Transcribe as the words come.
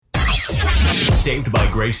Saved by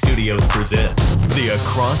Grace Studios presents the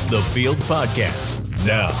Across the Field podcast.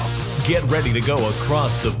 Now, get ready to go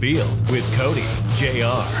across the field with Cody,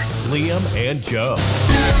 JR, Liam, and Joe.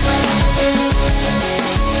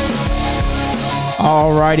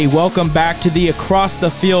 Alrighty, welcome back to the Across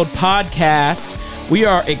the Field podcast. We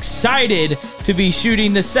are excited to be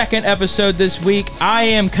shooting the second episode this week. I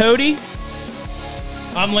am Cody.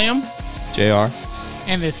 I'm Liam. JR.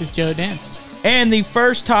 And this is Joe Dance. And the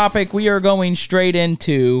first topic we are going straight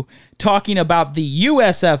into talking about the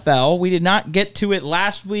USFL. We did not get to it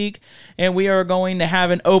last week, and we are going to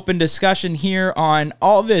have an open discussion here on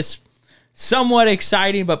all this somewhat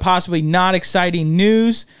exciting but possibly not exciting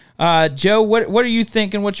news. Joe, what are you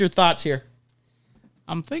thinking? What's your thoughts here?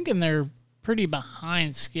 I'm thinking they're pretty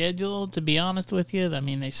behind schedule, to be honest with you. I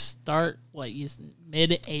mean, they start,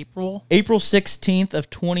 mid-April? April 16th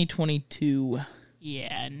of 2022.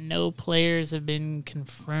 Yeah, no players have been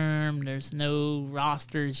confirmed. There's no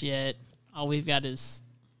rosters yet. All we've got is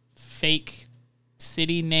fake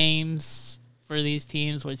city names for these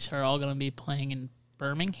teams, which are all going to be playing in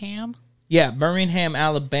Birmingham. Yeah, Birmingham,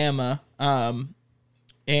 Alabama.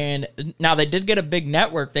 And now they did get a big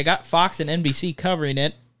network. They got Fox and NBC covering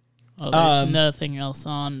it. Well, there's nothing else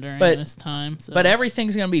on during this time. So. But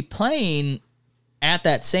everything's going to be playing at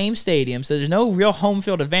that same stadium, so there's no real home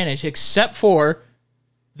field advantage except for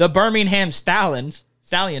the Birmingham Stallions,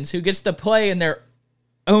 who gets to play in their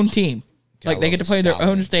own team. They get to play in their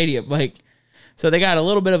own stadium. So they got a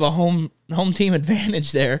little bit of a home team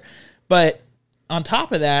advantage there. But on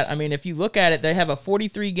top of that, I mean, if you look at it, they have a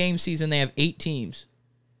 43-game season. They have 8 teams.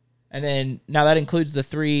 And then now that includes the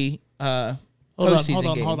 3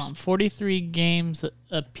 postseason games. Hold on. 43 games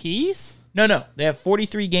apiece? No. They have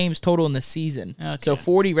 43 games total in the season. Okay. So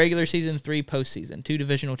 40 regular season, 3 postseason, 2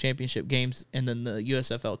 divisional championship games, and then the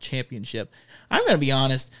USFL championship. I'm going to be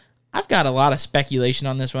honest. I've got a lot of speculation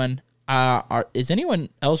on this one. Is anyone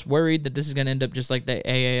else worried that this is going to end up just like the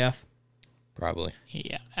AAF? Probably.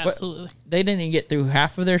 Yeah, absolutely. They didn't even get through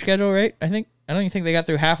half of their schedule, right? I don't even think they got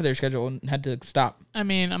through half of their schedule and had to stop. I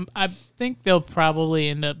mean, I think they'll probably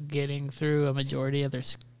end up getting through a majority of their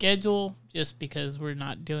schedule just because we're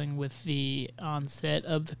not dealing with the onset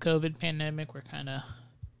of the COVID pandemic. We're kind of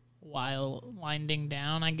winding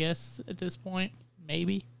down, I guess, at this point.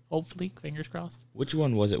 Maybe. Hopefully. Fingers crossed. Which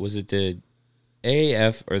one was it? Was it the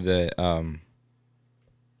AAF or the...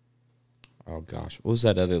 oh, gosh. What was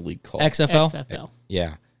that other league called? XFL?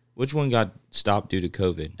 Yeah. Which one got stopped due to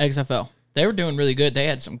COVID? XFL. They were doing really good. They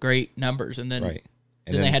had some great numbers, and then, right.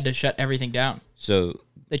 And then they had to shut everything down. So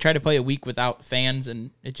they tried to play a week without fans,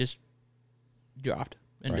 and it just dropped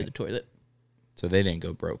into the toilet. So they didn't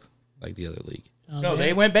go broke like the other league. No,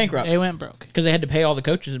 they went bankrupt. They went broke. Because they had to pay all the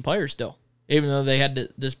coaches and players still, even though they had to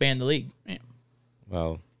disband the league. Yeah.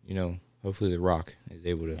 Well, hopefully The Rock is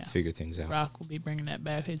able to figure things out. Rock will be bringing that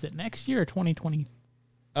back. Is it next year or 2020?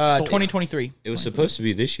 2023. It was supposed to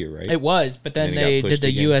be this year, right? It was, but then they did the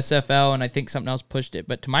again. USFL, and I think something else pushed it.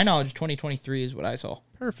 But to my knowledge, 2023 is what I saw.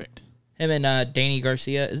 Perfect. Him and Danny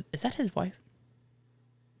Garcia. Is that his wife?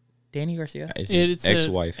 Danny Garcia? It's his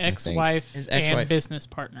ex-wife. Ex-wife His and ex-wife. business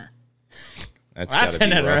partner. That's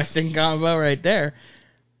an interesting combo right there.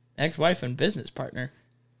 Ex-wife and business partner.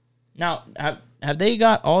 Now, have they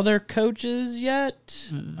got all their coaches yet?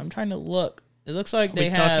 I'm trying to look. It looks like they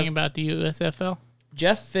have... talking about the USFL?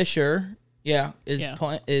 Jeff Fisher,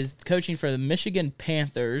 is coaching for the Michigan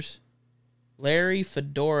Panthers. Larry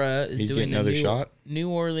Fedora is doing getting another shot. New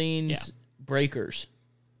Orleans Breakers.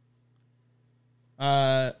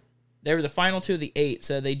 They were the final 2 of the 8,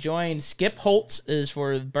 so they joined. Skip Holtz is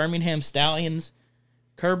for the Birmingham Stallions.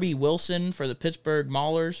 Kirby Wilson for the Pittsburgh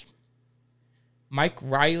Maulers. Mike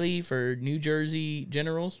Riley for New Jersey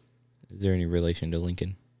Generals. Is there any relation to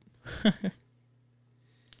Lincoln?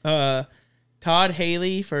 Todd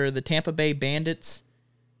Haley for the Tampa Bay Bandits.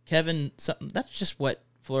 Kevin, that's just what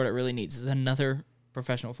Florida really needs, is another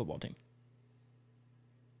professional football team.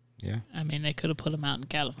 Yeah. I mean, they could have put him out in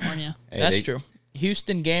California. That's true.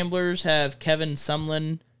 Houston Gamblers have Kevin Sumlin,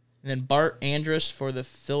 and then Bart Andrus for the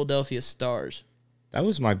Philadelphia Stars. That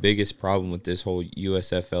was my biggest problem with this whole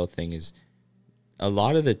USFL thing is a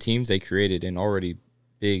lot of the teams they created in already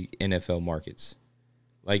big NFL markets.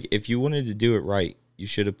 Like, if you wanted to do it right, you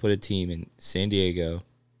should have put a team in San Diego,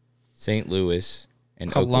 St. Louis,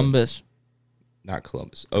 and Columbus. Oakland. Not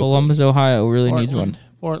Columbus. Oakland. Columbus, Ohio really needs one.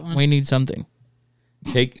 Portland. We need something.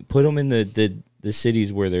 Put them in the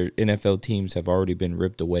cities where their NFL teams have already been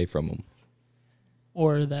ripped away from them.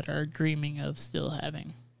 Or that are dreaming of still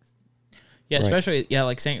having. Yeah, especially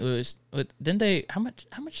like St. Louis. Didn't they? How much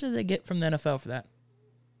did they get from the NFL for that?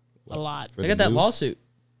 A lot. They got that lawsuit.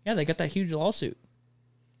 Yeah, they got that huge lawsuit.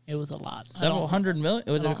 It was a lot. Several hundred million.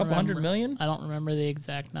 Was it a couple hundred million? I don't remember the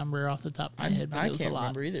exact number off the top of my head, but it was a can't lot.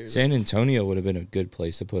 remember either. San Antonio would have been a good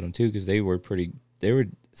place to put them too, because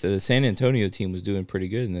so the San Antonio team was doing pretty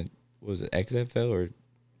good in the, was it XFL or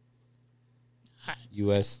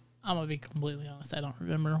US? I'm gonna be completely honest. I don't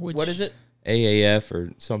remember which. What is it? AAF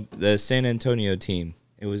or the San Antonio team.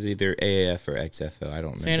 It was either AAF or XFL. I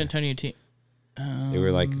don't remember. San Antonio team. They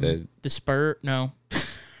were like the Spurs. No,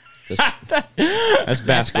 that's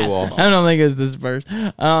basketball. I don't think it's the Spurs.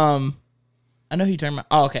 I know who you're talking about.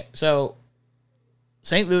 Oh, okay. So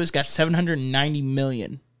St. Louis got $790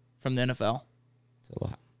 million from the NFL. It's a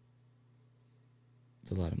lot.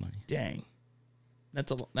 It's a lot of money. Dang, that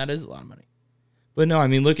is a lot of money. But no, I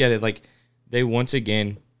mean, look at it. Like, they once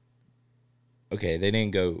again, okay, they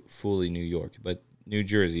didn't go fully New York, but New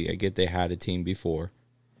Jersey, I get they had a team before.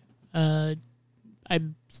 I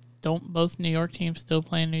don't both New York teams still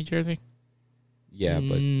play in New Jersey? Yeah,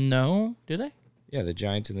 but No, do they? yeah, the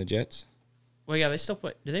Giants and the Jets. Well, yeah, they still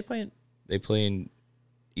play. Do they play in? They play in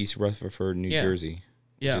East Rutherford, New Yeah. Jersey, which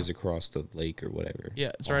Yeah, is across the lake or whatever.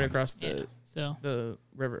 yeah, it's right across Yeah. So, the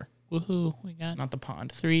river, woohoo, we got not the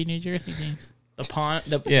pond. 3 New Jersey teams. The pond.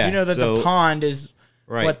 Yeah, You know that so- the pond is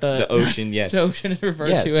Right, what the ocean, yes. the ocean is referred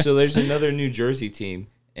Yeah, to as. so there's another New Jersey team,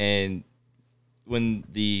 and when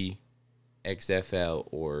the XFL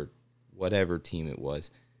or whatever team it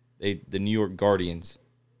was, the New York Guardians,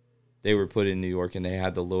 they were put in New York, and they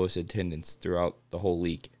had the lowest attendance throughout the whole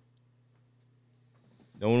league.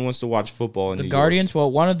 No one wants to watch football in The New Guardians.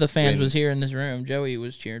 Well, one of the fans When- was here in this room. Joey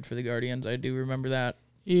was cheered for the Guardians. I do remember that.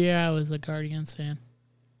 Yeah, I was a Guardians fan. York.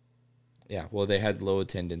 Yeah, well, they had low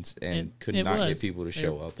attendance and could not get people to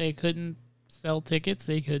show up. They couldn't sell tickets.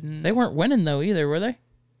 They couldn't. They weren't winning though either, were they?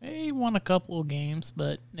 They won a couple of games,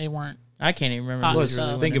 but they weren't. I can't even remember. Hot who Plus, was really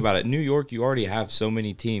stuff. think winning. about it. New York, you already have so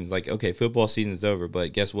many teams. Like, okay, football season's over,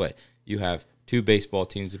 but guess what? You have 2 baseball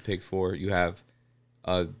teams to pick for. You have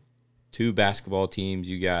 2 basketball teams.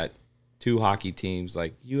 You got 2 hockey teams.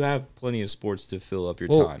 Like, you have plenty of sports to fill up your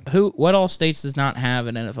Well, time. what all states does not have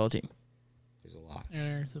an NFL team? There's a lot.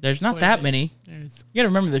 There's not quite a that bit. many. There's You got to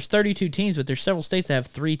remember, there's 32 teams, but there's several states that have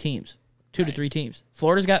 3 teams, 2 to Right. 3 teams.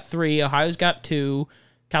 Florida's got 3. Ohio's got 2.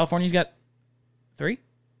 California's got 3.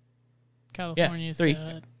 California's 3.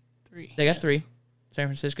 got 3. They got yes. 3. San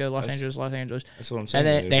Francisco, Los That's- Angeles. That's what I'm saying. And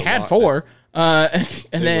then There's they a had lot 4. And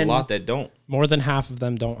There's then a lot that don't. More than half of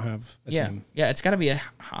them don't have a team. yeah, it's got to be a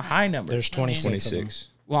high number. There's 26. of them. 26.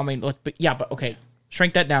 Well, I mean, but okay,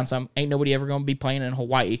 shrink that down some. Ain't nobody ever going to be playing in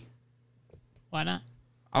Hawaii. Why not?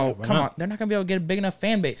 Oh, why come not? on. They're not going to be able to get a big enough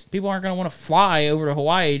fan base. People aren't going to want to fly over to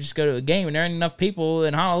Hawaii just go to a game, and there ain't enough people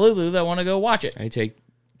in Honolulu that want to go watch it. I take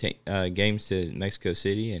games to Mexico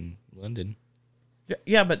City and London.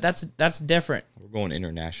 Yeah, but that's different. We're going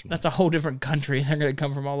international. That's a whole different country. They're going to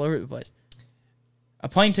come from all over the place. A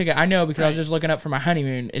plane ticket, I know because I was Right. just looking up for my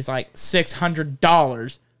honeymoon, is like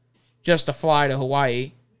 $600 just to fly to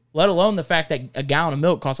Hawaii, let alone the fact that a gallon of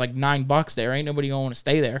milk costs like $9 there. Ain't nobody going to want to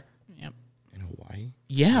stay there. Yep. in Hawaii.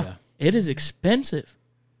 Yeah, it is expensive.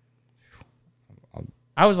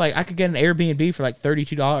 I was like, I could get an Airbnb for like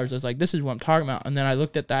 $32. I was like, this is what I'm talking about. And then I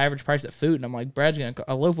looked at the average price of food, and I'm like,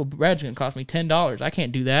 a loaf of bread's gonna cost me $10. I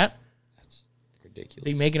can't do that. Ridiculous.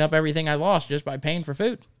 Be making up everything I lost just by paying for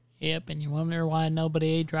food. Yep, and you wonder why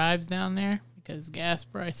nobody drives down there? Because gas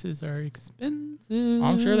prices are expensive.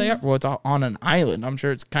 I'm sure they are. Well, it's on an island. I'm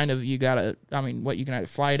sure it's kind of, you gotta, I mean, what, you can either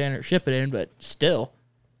fly it in or ship it in, but still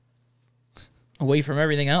away from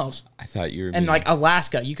everything else. I thought you were And meaning, like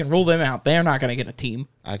Alaska, you can rule them out. They're not gonna get a team.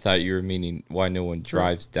 I thought you were meaning why no one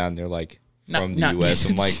drives down there like from the Not- U.S.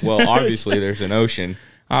 I'm like, well, obviously there's an ocean.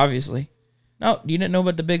 Obviously. No, you didn't know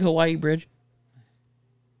about the big Hawaii bridge?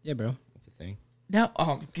 Yeah, bro. That's the thing. No.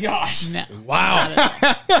 Oh gosh. No. Wow.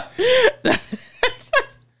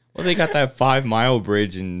 Well, they got that 5-mile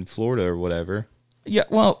bridge in Florida or whatever. Yeah.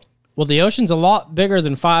 Well, Well, the ocean's a lot bigger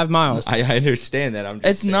than 5 miles. I understand that. I'm just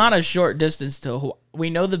it's saying. not a short distance to Hawaii. We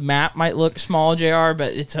know the map might look small, JR,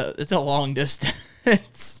 but it's a long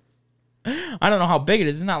distance. I don't know how big it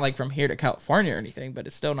is. It's not like from here to California or anything, but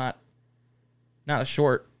it's still not a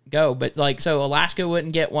short go. But like, so Alaska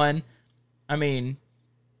wouldn't get one. I mean,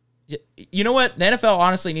 you know what? The NFL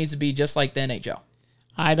honestly needs to be just like the NHL.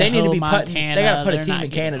 Idaho, They need to be Montana, putting. They got to put a they're team not in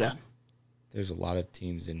getting Canada. one. There's a lot of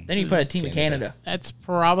teams in. They need to put a team in Canada. That's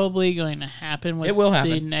probably going to happen with It will the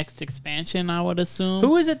happen. next expansion, I would assume.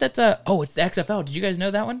 Who is it that's oh, it's the XFL. Did you guys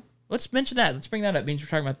know that one? Let's mention that. Let's bring that up. Means we're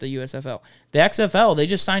talking about the USFL. The XFL, they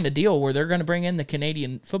just signed a deal where they're going to bring in the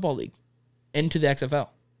Canadian Football League into the XFL.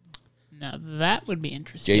 Now that would be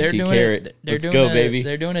interesting. JT Carrot. Let's go, baby.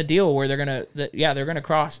 They're doing a deal where they're gonna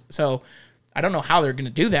cross. So I don't know how they're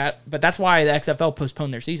gonna do that, but that's why the XFL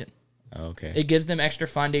postponed their season. Okay. It gives them extra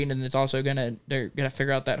funding, and it's also they're gonna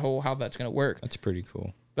figure out how that's gonna work. That's pretty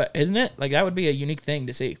cool. But isn't it like that would be a unique thing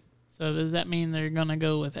to see? So does that mean they're gonna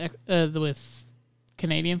go with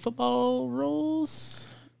Canadian football rules?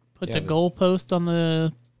 Put the goalpost on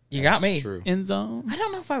the You got me. True. end zone. I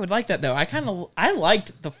don't know if I would like that though. I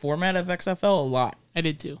liked the format of XFL a lot. I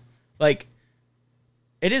did too. Like,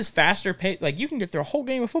 it is faster paced. Like, you can get through a whole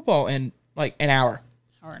game of football in like an hour.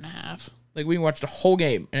 Hour and a half. Like, we watched a whole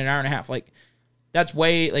game in an hour and a half. Like, that's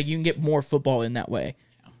way, like, you can get more football in that way.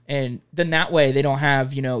 Yeah. And then that way, they don't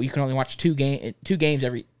have, you can only watch two games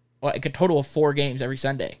like a total of 4 games every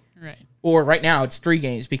Sunday. Right. Or right now, it's 3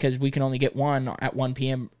 games because we can only get one at 1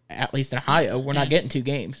 p.m., at least in Ohio. We're not getting 2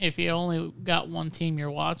 games. If you only got one team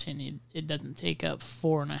you're watching, it doesn't take up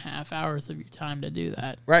 4.5 hours of your time to do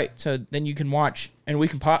that. Right. So then you can watch, and we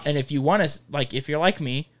can pop. And if you want to, like, if you're like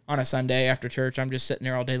me on a Sunday after church, I'm just sitting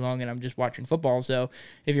there all day long and I'm just watching football. So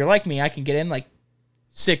if you're like me, I can get in like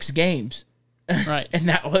 6 games, right, in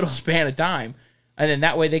that little span of time, and then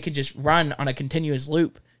that way they could just run on a continuous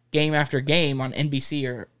loop, game after game on NBC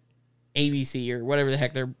or ABC or whatever the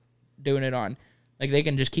heck they're doing it on. Like, they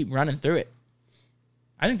can just keep running through it.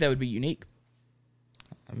 I think that would be unique.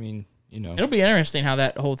 I mean, It'll be interesting how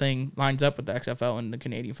that whole thing lines up with the XFL and the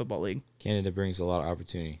Canadian Football League. Canada brings a lot of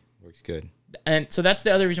opportunity. Works good. And so that's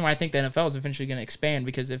the other reason why I think the NFL is eventually going to expand,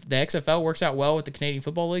 because if the XFL works out well with the Canadian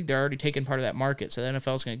Football League, they're already taking part of that market, so the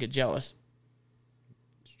NFL is going to get jealous.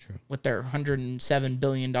 It's true. With their $107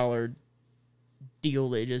 billion deal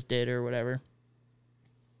they just did or whatever.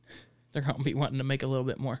 They're going to be wanting to make a little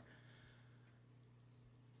bit more.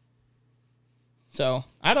 So,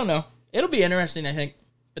 I don't know. It'll be interesting, I think.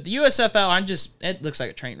 But the USFL, it looks like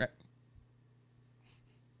a train wreck.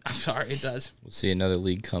 I'm sorry, it does. We'll see another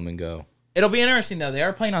league come and go. It'll be interesting, though. They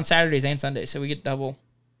are playing on Saturdays and Sundays, so we get double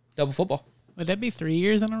football. Would that be 3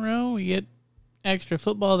 years in a row? We get extra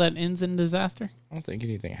football that ends in disaster? I don't think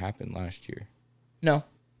anything happened last year. No.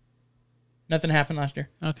 Nothing happened last year.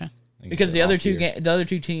 Okay. Because the other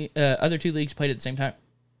two leagues played at the same time.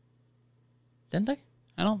 Didn't they?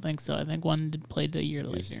 I don't think so. I think one played a year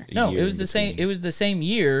later. No, it was the same. It was the same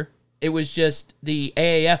year. It was just the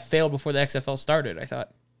AAF failed before the XFL started, I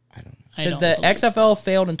thought. I don't know. Because the XFL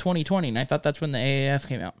failed in 2020, and I thought that's when the AAF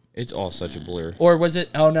came out. It's all such a blur. Or was it?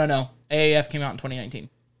 Oh, no. AAF came out in 2019.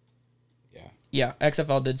 Yeah. Yeah,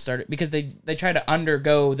 XFL did start it because they tried to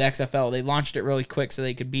undergo the XFL. They launched it really quick so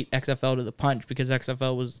they could beat XFL to the punch because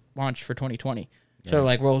XFL was launched for 2020. So they're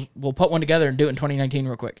like, we'll put one together and do it in 2019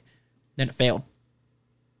 real quick. Then it failed.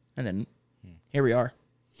 And then here we are,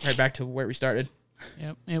 right back to where we started.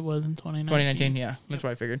 Yep, it was in 2019. 2019, yeah. That's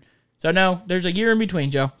what I figured. So, no, there's a year in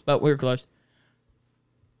between, Joe, but we were close.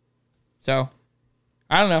 So,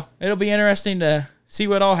 I don't know. It'll be interesting to see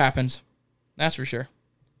what all happens. That's for sure.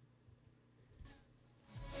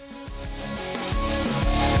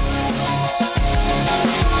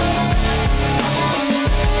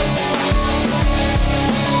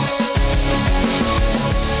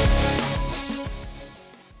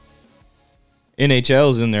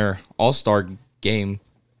 NHL's in their All-Star game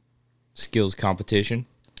skills competition,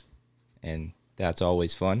 and that's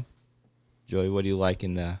always fun. Joey, what do you like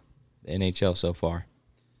in the NHL so far?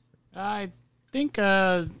 I think,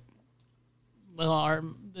 the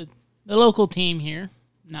local team here,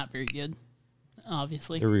 not very good,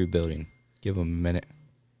 obviously. They're rebuilding. Give them a minute.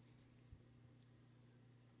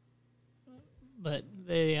 But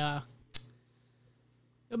they'll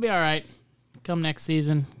be all right. Come next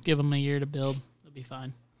season, give them a year to build. They'll be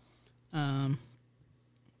fine.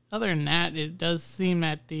 Other than that, it does seem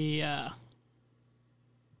that the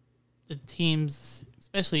teams,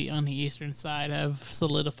 especially on the eastern side, have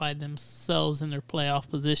solidified themselves in their playoff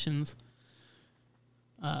positions.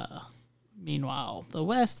 Meanwhile, the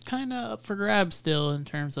West kind of up for grabs still in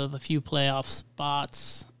terms of a few playoff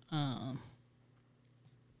spots. You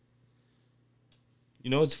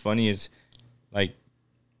know what's funny is, like,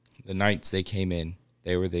 the Knights, they came in.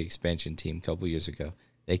 They were the expansion team a couple years ago.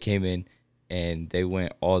 They came in, and they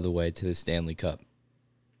went all the way to the Stanley Cup.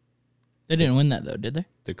 They didn't win that, though, did they?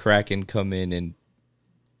 The Kraken come in and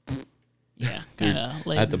Yeah, kind of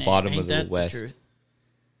at the bottom of the West.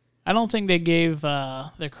 I don't think they gave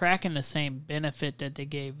the Kraken the same benefit that they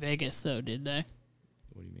gave Vegas, though, did they?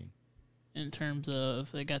 What do you mean? In terms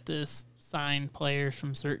of they got this signed players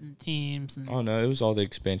from certain teams. And Oh, no, it was all the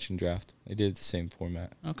expansion draft. They did the same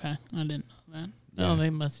format. okay, I didn't know that. Yeah. No, they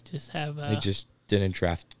must just have They just didn't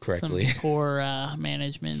draft correctly. some poor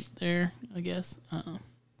management there, I guess.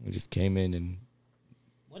 We just came in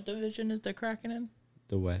What division is the Kraken in?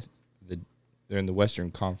 the West. They're in the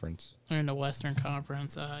Western Conference. They're in the Western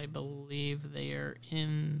Conference. I believe they are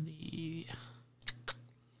in the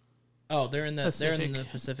Oh, they're in the Pacific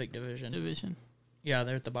Pacific division. division. Yeah,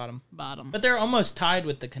 they're at the bottom. But they're almost tied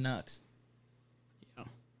with the Canucks. yeah.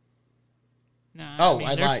 No, Oh, mean,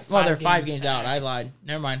 I they're lied. Well, they're 5 games out. back. I lied.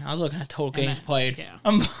 Never mind. I was looking at total And games that's- played. yeah.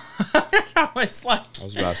 I was like, I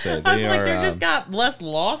was about to say I was they like, are they just got less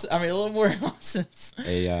loss. I mean, a little more losses.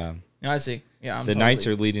 a. I see. Yeah, I'm The Knights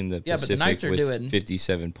are leading the Yeah, but the Pacific Knights are with doing-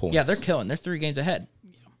 57 points. Yeah, they're killing. They're 3 games ahead.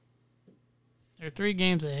 They're 3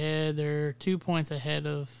 games ahead. They're 2 points ahead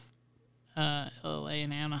of LA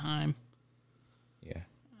and Anaheim. Yeah.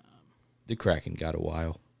 The Kraken got a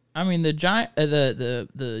while. I mean, the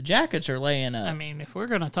Jackets are laying up. I mean, if we're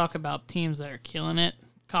going to talk about teams that are killing it,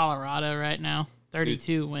 Colorado right now,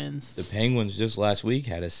 32 wins. The Penguins just last week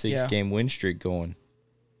had a 6-game win streak going.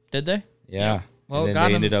 Did they? Yeah. Well, and then got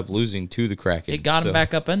they 'em- ended up losing to the Kraken. It got them So,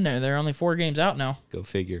 back up in there. They're only 4 games out now Go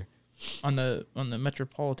figure. on the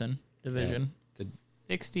Metropolitan division.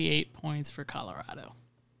 68 points for Colorado.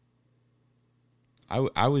 I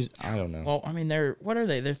don't know. Well, I mean, what are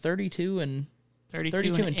they? They're 32 and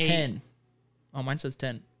 32 and 8. 10. Oh, mine says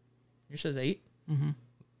 10. Yours says 8. Mm-hmm. You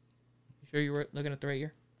sure you were looking at the right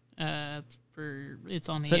year? It's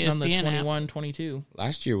on the Sitting on the ESPN app. 21, 22.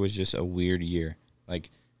 Last year was just a weird year. Like,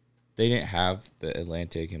 they didn't have the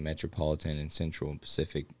Atlantic and Metropolitan and Central and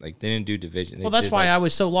Pacific. Like, they didn't do division. They Well, that's did, why like, I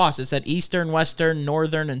was so lost. It said Eastern, Western,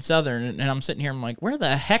 Northern, and Southern, and I'm sitting here. I'm like, where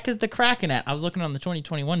the heck is the Kraken at? I was looking on the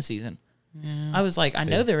 2021 season. Yeah. I was like, I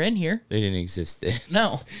know they're in here. They didn't exist then.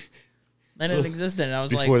 No, they didn't exist then. I was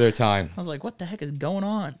Before like, their time. I was like, what the heck is going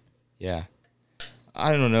on? Yeah.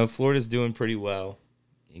 I don't know. Florida's doing pretty well.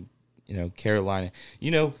 You know, Carolina.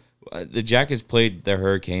 You know, the Jackets played the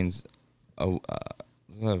Hurricanes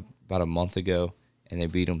about a month ago, and they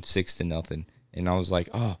beat them 6-0. And I was like,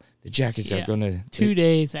 oh, the Jackets are Yeah. going to... 2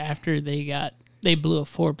 days after they blew a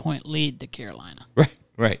 4-point lead to Carolina.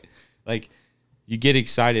 Right. Like, you get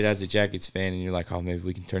excited as a Jackets fan, and you're like, oh, maybe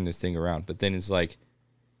we can turn this thing around. But then it's like...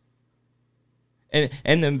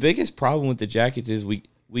 And the biggest problem with the Jackets is we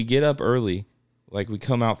get up early, like we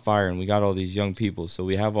come out firing. We got all these young people, so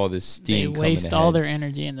we have all this steam They coming waste ahead. all their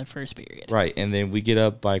energy in the first period. Right, and then we get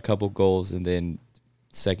up by a couple goals, and then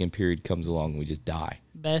second period comes along, we just die.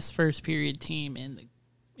 Best first period team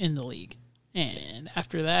in the league. And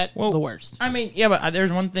after that, the worst. I mean, yeah, but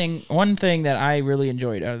there's one thing that I really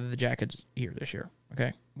enjoyed out of the Jackets here this year.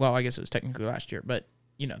 Okay, well, I guess it was technically last year, but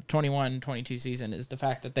you know, 21-22 season is the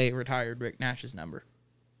fact that they retired Rick Nash's number.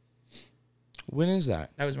 When is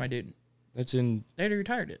that? That was my dude. That's in... They already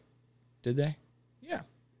retired it. Did they? Yeah,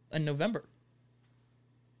 in November.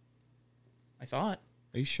 I thought.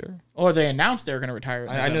 Are you sure? Or they announced they were going to retire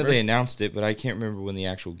it. in I know November. they announced it, but I can't remember when the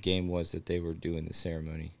actual game was that they were doing the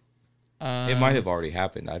ceremony. It Um, might have already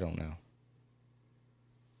happened. I don't know.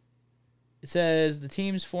 It says the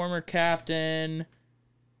team's former captain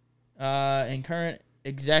and current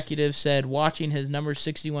executive said watching his number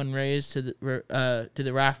 61 raised to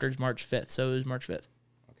the rafters March 5th. So it was March 5th.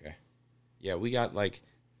 Okay. Yeah, we got like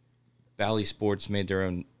Valley Sports made their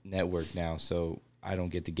own network now, so I don't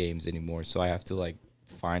get the games anymore. So I have to like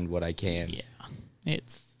find what I can. Yeah.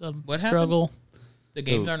 It's a What struggle. The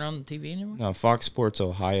games So- aren't on the TV anymore? No, Fox Sports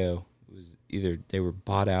Ohio was either they were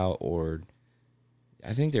bought out or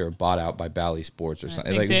I think they were bought out by Valley Sports or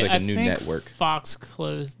something. Like, it was like a new network. Fox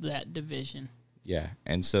closed that division. Yeah,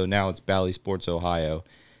 and so now it's Valley Sports Ohio,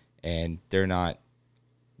 and they're not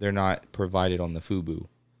provided on the Fubo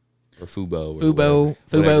or Fubo or Fubo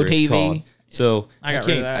whatever it's TV. called. So I got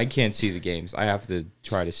rid of that. I can't see the games. I have to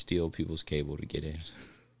try to steal people's cable to get in.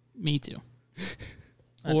 Me too.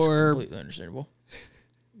 That's Or completely understandable.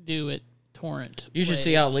 do it torrent. You should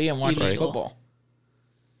see how ways. Liam watches Illegal. football.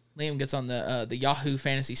 Liam gets on the Yahoo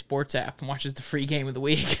Fantasy Sports app and watches the free game of the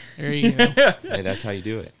week. There you go. Hey, that's how you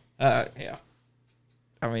do it. Yeah.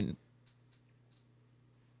 I mean,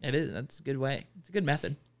 it is. That's a good way. It's a good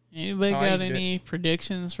method. Anybody Oh, I got used to do any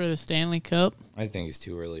predictions for the Stanley Cup? I think it's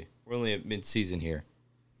too early. We're only at mid-season here.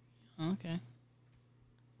 Okay.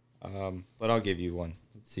 But I'll give you one.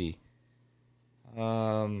 Let's see.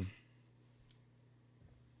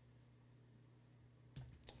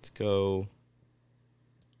 Let's go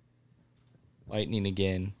Lightning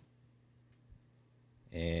again.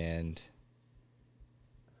 And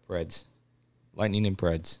Preds. Lightning and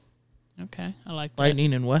Preds. Okay. I like that.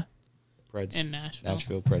 Lightning and what? Preds. In Nashville.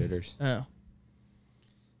 Nashville Predators. Oh.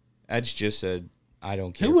 That's just a I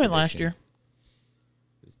don't care. Who went last prediction.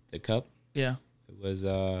 year? The Cup? Yeah. It was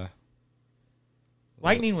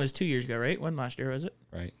Lightning was 2 years ago, right? When last year was it?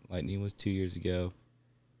 Right. Lightning was 2 years ago.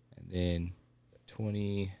 And then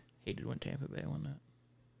 20. Hated when Tampa Bay won that.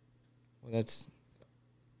 Well, that's.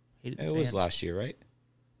 Hated the It was fans. last year, right?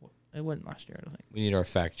 It wasn't last year, I don't think. We need our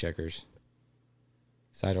fact checkers.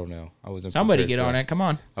 'Cause I don't know. I wasn't. Somebody prepared get for on that. it. Come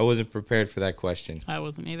on. I wasn't prepared for that question. I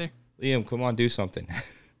wasn't either. Liam, come on, do something.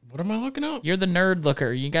 What am I looking up? You're the nerd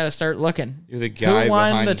looker. You got to start looking. You're the guy Who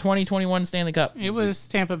won behind the 2021 Stanley Cup? It was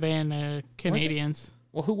Tampa Bay and the Canadians.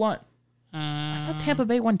 Well, who won? I thought Tampa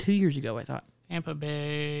Bay won 2 years ago, I thought. Tampa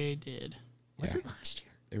Bay did. Was Yeah. it last year?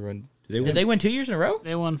 They run. Did they win 2 years in a row?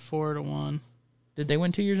 They won 4-1. Did they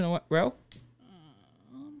win 2 years in a row?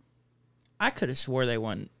 I could have swore they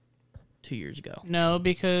won 2 years ago. No,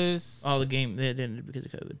 because Oh, the game they didn't because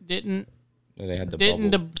of COVID. didn't No, they had the didn't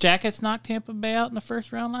bubble. the Jackets knock Tampa Bay out in the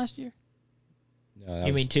first round last year? No, that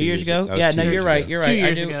You was mean 2 years ago? that was Yeah, 2 no, years you're right. ago. You're 2 right. years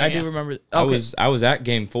I ago, do yeah. remember. Okay. I was at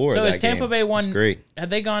game 4. So of is that Tampa game. Bay It was won? great. Have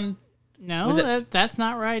they gone? No, Was it- that's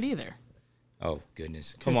not right either. Oh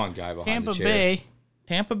goodness! Come on, guy behind Tampa the chair. Bay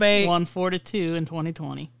Tampa Bay won 4-2 in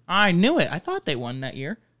 2020. I knew it. I thought they won that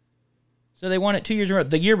year. So they won it 2 years in a row.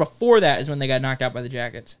 The year before that is when they got knocked out by the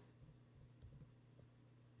Jackets.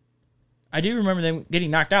 I do remember them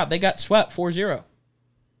getting knocked out. They got swept 4-0.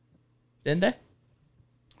 Didn't they?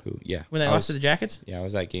 Who? Yeah. When they I lost was- to the Jackets? Yeah, I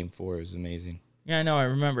was at game 4. It was amazing. Yeah, I know. I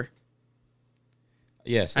remember.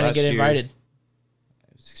 Yes. I didn't get invited,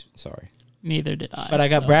 Sorry. Neither did I. but I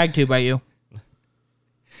got so. bragged to by you.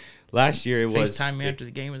 Last year it was FaceTime me the after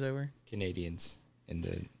the game was over. Canadians in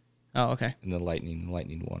the Oh, okay. Lightning. The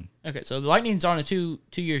Lightning won. Okay, so the Lightning's on a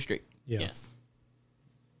two-year streak. Yeah. Yes.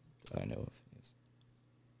 That I know of. Yes.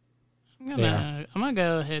 I'm gonna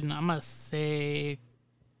go ahead and I'm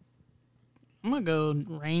gonna go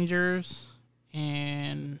Rangers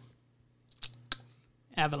and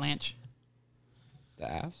Avalanche. The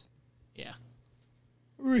Avs. Yeah.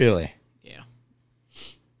 Really? Yeah.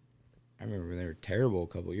 I remember they were terrible a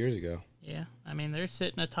couple years ago. Yeah. I mean, they're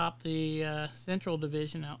sitting atop the Central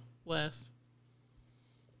Division out west.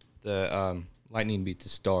 The Lightning beat the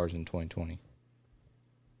Stars in 2020.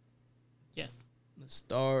 Yes. The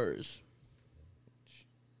Stars.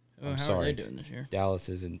 Oh, I'm how sorry. are they doing this year? Dallas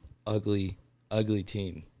is an ugly, ugly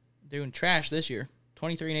team. Doing trash this year.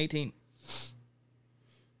 23-18.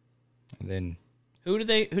 And then Who'd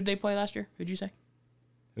they play last year? Who'd you say?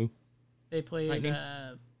 They played Lightning?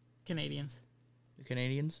 Canadians. The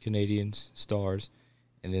Canadians. Canadians, Stars,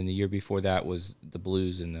 and then the year before that was the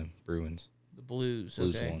Blues and the Bruins. The Blues.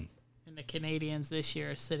 Blues Okay. won. And the Canadians this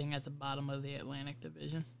year are sitting at the bottom of the Atlantic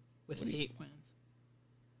Division with 8 wins.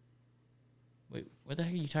 Wait, what the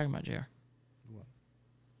heck are you talking about, JR? What?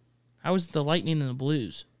 How was the Lightning and the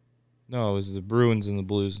Blues? No, it was the Bruins and the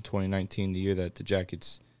Blues in 2019, the year that the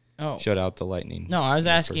Jackets Oh. shut out the Lightning. No, I was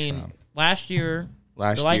in the first asking round. last year.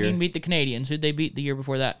 Last The Lightning year, beat the Canadians. Who'd they beat the year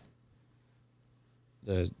before that?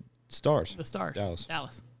 the Stars. The Stars. Dallas.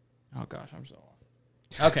 Oh gosh, I'm so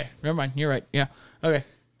off. Okay, never mind. You're right. Yeah. Okay.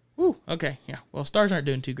 Woo. Okay. Yeah. Well, Stars aren't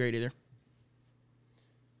doing too great either.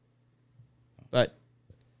 But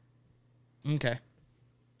okay.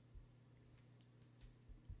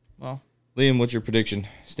 Well, Liam, what's your prediction?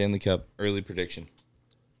 Stanley Cup early prediction.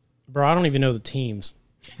 Bro, I don't even know the teams.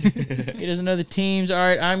 he doesn't know the teams. All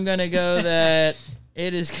right, I'm gonna go that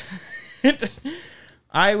it is.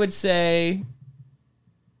 I would say.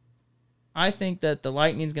 I think that the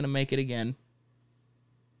Lightning's gonna make it again.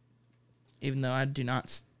 Even though I do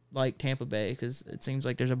not like Tampa Bay, because it seems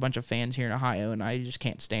like there's a bunch of fans here in Ohio, and I just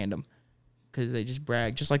can't stand them because they just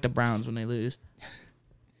brag, just like the Browns when they lose.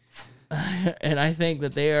 And I think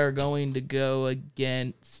that they are going to go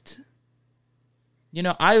against. You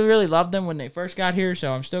know, I really loved them when they first got here,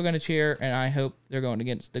 so I'm still going to cheer, and I hope they're going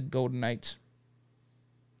against the Golden Knights.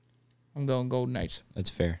 I'm going Golden Knights. That's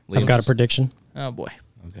fair. I've got a Liam's- prediction Oh, boy.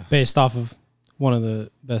 Okay. based off of one of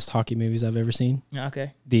the best hockey movies I've ever seen.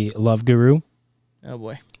 Okay. The Love Guru. Oh,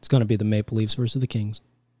 boy. It's going to be the Maple Leafs versus the Kings.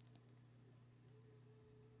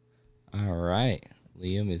 All right.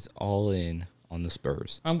 Liam is all in on the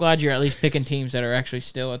Spurs. I'm glad you're at least picking teams that are actually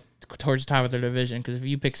still towards the top of their division, because if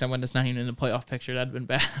you pick someone that's not even in the playoff picture, that'd have been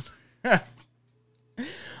bad. I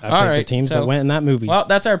picked the right, teams so- that went in that movie. Well,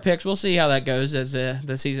 that's our picks. We'll see how that goes as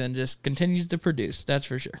the season just continues to produce. That's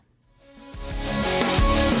for sure.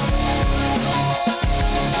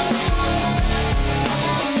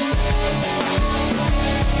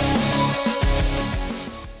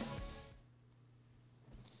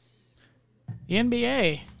 The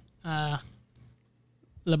NBA.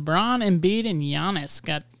 LeBron, Embiid, and Giannis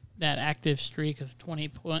got that active streak of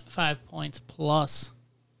 25 points plus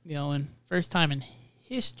going. First time in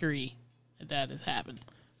history that has happened.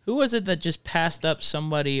 Who was it that just passed up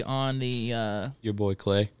somebody on the? Your boy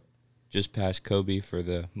Clay just passed Kobe for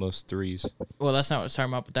the most threes. Well, that's not what I was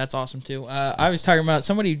talking about, but that's awesome too. I was talking about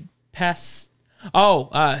somebody passed.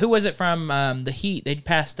 Oh, who was it from the Heat? They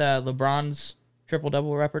passed LeBron's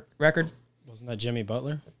triple-double record. Wasn't that Jimmy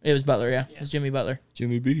Butler? It was Butler, yeah. It was Jimmy Butler.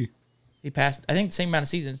 Jimmy B. He passed, I think, the same amount of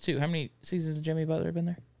seasons, too. How many seasons has Jimmy Butler been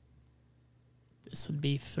there? This would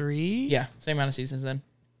be 3. Yeah, same amount of seasons then.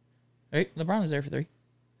 Right? LeBron was there for 3. I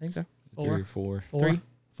think so. 4. 3 or 4. 3?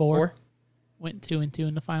 4. Went 2 and 2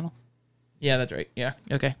 in the finals. Yeah, that's right. Yeah.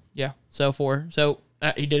 Okay. Yeah. So 4. So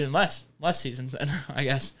he did in less seasons then, I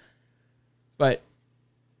guess. But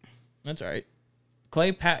that's all right.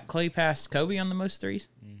 Clay passed Kobe on the most threes?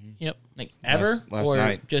 Yep. Like ever? Last or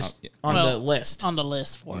night. just Yeah. on the list? On the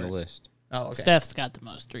list for On the it. list. Oh, okay. Steph's got the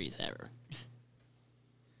most threes ever.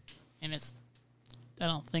 And I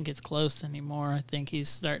don't think it's close anymore. I think he's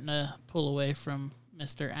starting to pull away from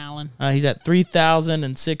Mr. Allen. He's at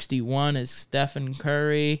 3,061 is Stephen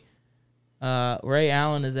Curry. Ray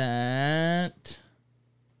Allen is at...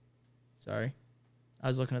 Sorry. I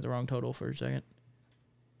was looking at the wrong total for a second.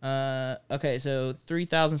 Okay, so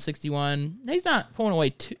 3,061. He's not pulling away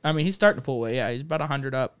too... I mean, he's starting to pull away. Yeah, he's about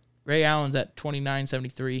 100 up. Ray Allen's at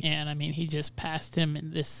 2973. And, I mean, he just passed him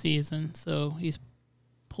in this season, so he's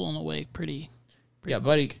pulling away pretty Yeah,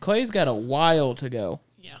 buddy, Clay's got a while to go.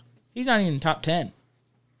 Yeah. He's not even top 10.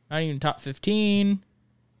 Not even top 15.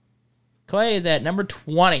 Clay is at number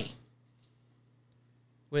 20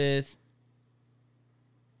 with...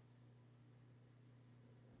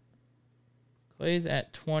 Clay's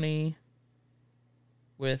at 20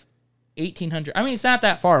 with 1,800. I mean, it's not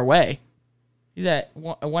that far away. He's at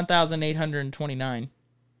 1,829.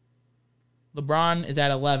 LeBron is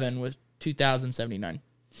at 11 with 2,079.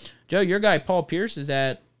 Joe, your guy Paul Pierce is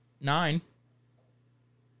at 9.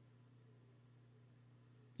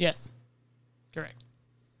 Yes. Correct.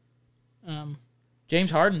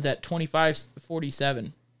 James Harden's at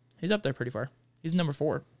 25.47. He's up there pretty far. He's number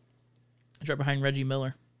 4. He's right behind Reggie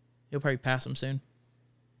Miller. He'll probably pass him soon.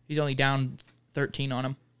 He's only down 13 on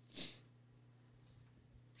him.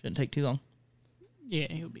 Shouldn't take too long. Yeah,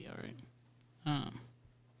 he'll be all right.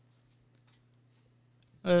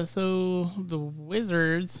 So the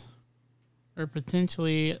Wizards are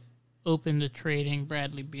potentially open to trading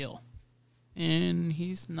Bradley Beal, and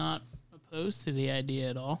he's not opposed to the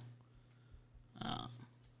idea at all.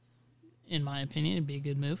 In my opinion, it'd be a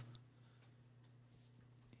good move.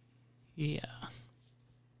 He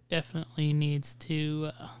definitely needs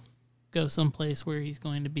to go someplace where he's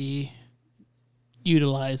going to be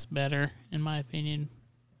utilized better, in my opinion.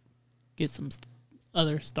 Get some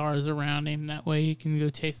other stars around him. That way he can go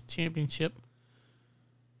chase the championship.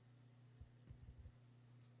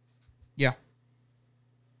 Yeah.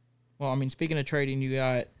 Well, I mean, speaking of trading, you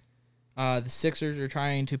got the Sixers are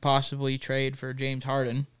trying to possibly trade for James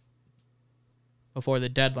Harden before the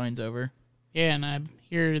deadline's over. Yeah, and I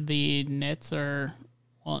hear the Nets are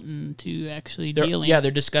wanting to actually deal him. Yeah,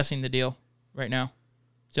 they're discussing the deal right now.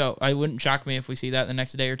 So it wouldn't shock me if we see that the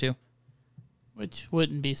next day or two. Which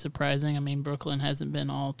wouldn't be surprising. I mean, Brooklyn hasn't been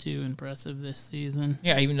all too impressive this season.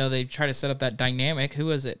 Yeah, even though they try to set up that dynamic. Who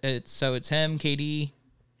is it? It's him, KD,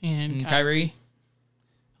 And Kyrie.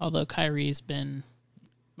 Although Kyrie's been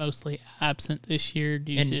mostly absent this year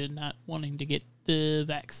due to not wanting to get the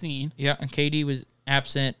vaccine. Yeah, and KD was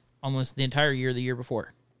absent almost the entire year the year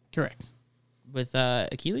before. Correct. With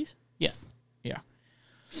Achilles? Yes. Yeah.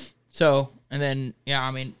 So, and then, yeah,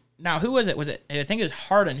 I mean, now who was it? I think it was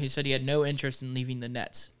Harden who said he had no interest in leaving the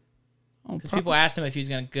Nets. Because people asked him if he was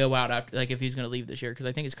going to go out after, like if he was going to leave this year, because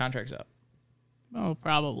I think his contract's up. Oh,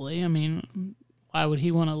 probably. I mean, why would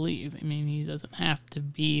he want to leave? I mean, he doesn't have to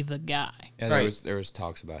be the guy. Yeah, Right. there was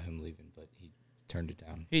talks about him leaving, but he turned it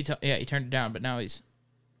down. He turned it down, but now he's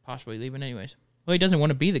possibly leaving anyways. Well, he doesn't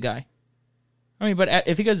want to be the guy. I mean, but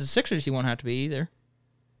if he goes to the Sixers, he won't have to be either.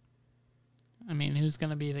 I mean, who's going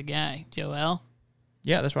to be the guy? Joel?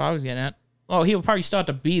 Yeah, that's what I was getting at. Well, he'll probably still have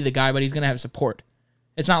to be the guy, but he's going to have support.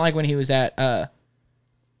 It's not like when he was at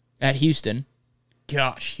Houston.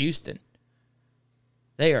 Gosh, Houston.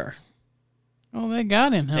 They are. Oh, they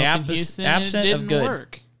got him help in Houston, and it absent didn't of good.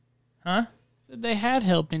 work. Huh? Said they had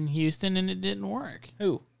help in Houston, and it didn't work.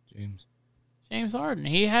 Who? James Harden.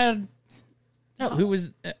 He had... No, who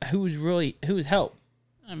was help?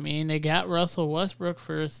 I mean, they got Russell Westbrook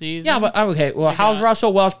for a season. Yeah, but okay. Well, They how's got-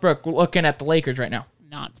 Russell Westbrook looking at the Lakers right now?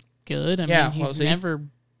 Not good. I Yeah, mean, well, he's see? never...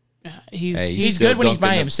 He's Hey, He's still good when he's by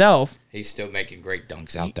dunking them. himself. He's still making great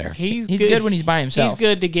dunks out there. He's He's good when he's by himself. He's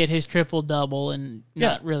good to get his triple-double and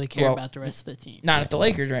not really care well, about the rest of the team. Not at the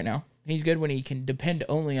Lakers right now. He's good when he can depend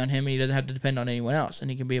only on him and he doesn't have to depend on anyone else. And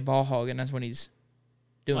he can be a ball hog, and that's when he's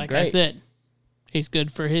doing like great. I said, he's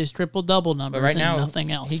good for his triple-double numbers But right now,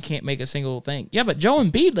 nothing else. he can't make a single thing. Yeah, but Joel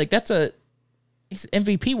Embiid, like, he's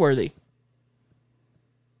MVP worthy.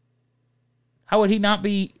 How would he not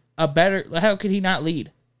be how could he not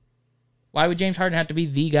lead? Why would James Harden have to be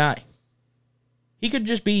the guy? He could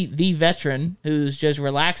just be the veteran who's just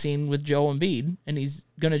relaxing with Joel Embiid, and he's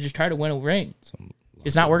going to just try to win a ring.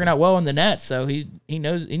 It's not working out well in the Nets, so he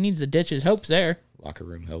knows he needs to ditch his hopes there. Locker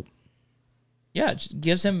room help. Yeah, it just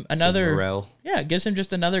gives him another. Morale. Yeah, it gives him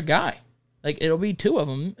just another guy. Like, it'll be two of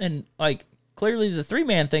them, and like clearly the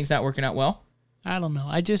 3-man thing's not working out well. I don't know.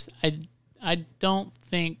 I don't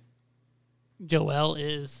think Joel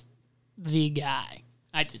is the guy.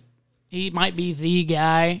 He might be the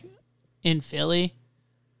guy in Philly,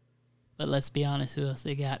 but let's be honest, who else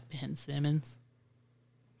they got? Ben Simmons.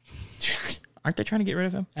 Aren't they trying to get rid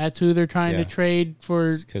of him? That's who they're trying to trade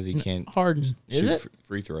for. Because he can't Harden. Is shoot it?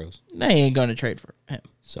 free throws. They ain't going to trade for him.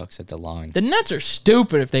 Sucks at the line. The Nets are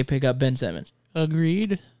stupid if they pick up Ben Simmons.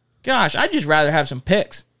 Agreed. Gosh, I'd just rather have some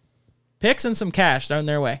picks. Picks and some cash thrown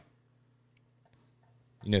their way.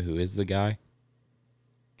 You know who is the guy?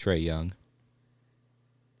 Trae Young.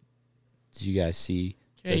 Did you guys see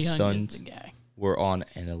Trae the Young Suns is the guy. were on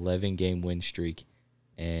an 11-game win streak,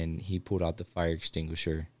 and he pulled out the fire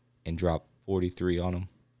extinguisher and dropped 43 on him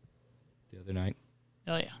the other night?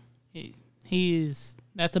 Oh yeah,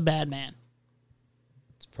 that's a bad man.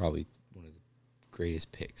 It's probably one of the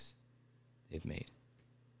greatest picks they've made.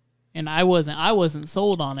 And I wasn't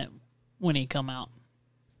sold on it when he come out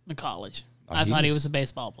in college. I thought he was a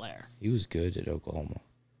baseball player. He was good at Oklahoma.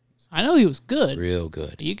 I know he was good. Real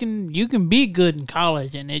good. You can be good in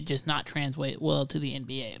college and it just not translate well to the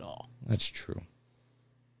NBA at all. That's true.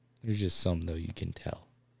 There's just some, though, you can tell.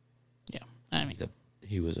 Yeah, I mean,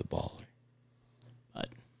 He was a baller. but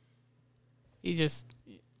he just,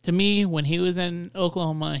 to me, when he was in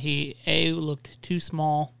Oklahoma, he looked too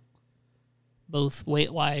small, both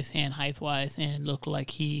weight-wise and height-wise, and looked like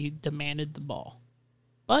he demanded the ball.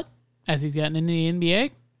 But as he's gotten into the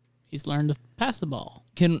NBA, he's learned to pass the ball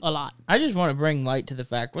a lot. I just want to bring light to the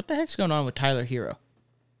fact, what the heck's going on with Tyler Hero?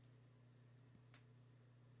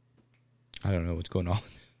 I don't know what's going on.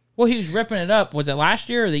 Well, he was ripping it up. Was it last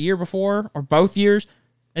year or the year before or both years?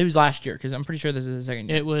 It was last year because I'm pretty sure this is the second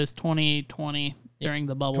year. It was 2020 during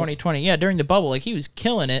the bubble. 2020, yeah, during the bubble. Like, he was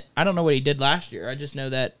killing it. I don't know what he did last year. I just know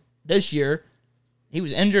that this year he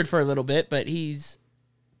was injured for a little bit, but he's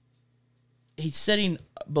sitting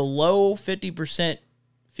below 50%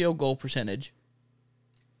 field goal percentage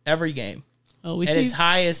every game. Oh, And his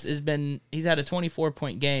highest has been, he's had a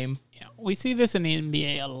 24-point game. Yeah, we see this in the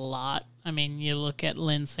NBA a lot. I mean, you look at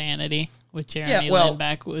Linsanity with Jeremy Lin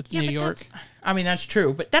back with New York. That's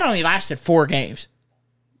true, but that only lasted 4 games.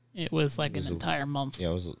 It was like an entire month. Yeah,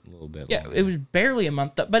 it was a little bit Yeah, longer. it was barely a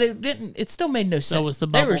month, but it didn't. It still made no sense. So was the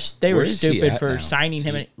They bubble. were Where is he stupid at for now? signing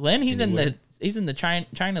him. Lynn, he's in anywhere? the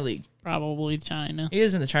China league. Probably China. He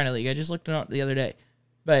is in the China league. I just looked it up the other day,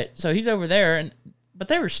 but so he's over there, but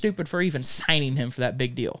they were stupid for even signing him for that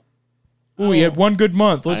big deal. Oh, he had one good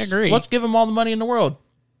month. I agree. Let's give him all the money in the world.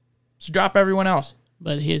 Let's drop everyone else.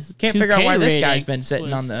 But his Can't figure out 2K why this rating guy's been sitting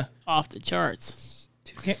was on the off the charts.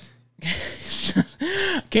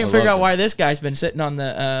 Can't figure out why this guy's been sitting on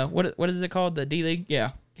the what is it called, the D League?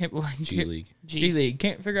 Yeah, G League. G League.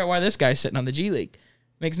 Can't figure out why this guy's sitting on the G League.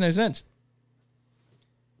 Makes no sense.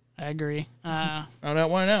 I agree. I don't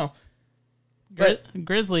want to know.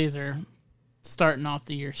 Grizzlies are starting off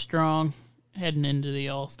the year strong, heading into the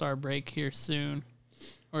All-Star break here soon.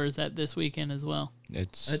 Or is that this weekend as well?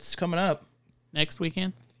 It's coming up. Next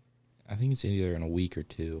weekend? I think it's either in a week or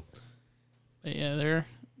 2. But yeah,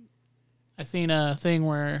 I seen a thing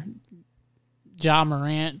where Ja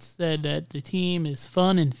Morant said that the team is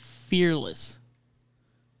fun and fearless.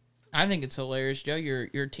 I think it's hilarious, Joe.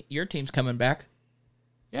 Your team's coming back.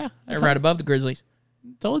 Yeah, They're right above the Grizzlies.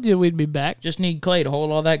 Told you we'd be back. Just need Clay to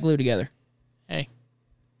hold all that glue together. Hey,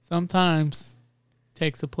 sometimes it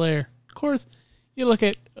takes a player. Of course, you look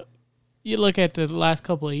at the last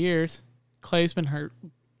couple of years. Clay's been hurt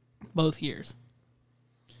both years.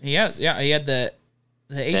 He had the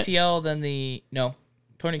ACL, then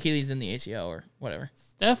torn Achilles, then the ACL or whatever.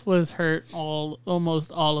 Steph was hurt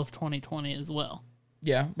almost all of 2020 as well.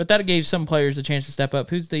 Yeah, but that gave some players a chance to step up.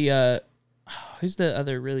 Who's the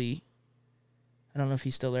other really? I don't know if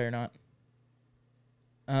he's still there or not.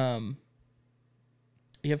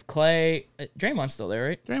 You have Clay. Draymond's still there,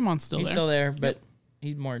 right? Draymond's He's still there, but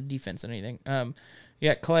he's more defense than anything. You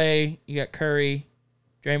got Clay, you got Curry,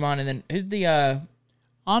 Draymond, and then who's the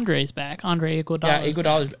Andre's back. Andre Iguodala. Yeah,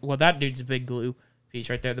 Iguodala. Well, that dude's a big glue piece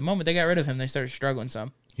right there. The moment they got rid of him, they started struggling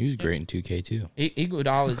some. He was great in 2K too.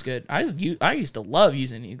 Iguodala is good. I used to love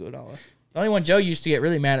using Iguodala. The only one Joe used to get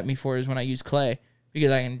really mad at me for is when I use Clay,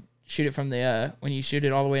 because I can shoot it from the when you shoot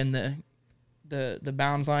it all the way in the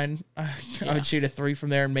bounds line. I would shoot a 3 from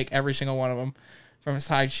there and make every single one of them from a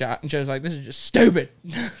side shot. And Joe's like, "This is just stupid."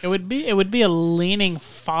 It would be a leaning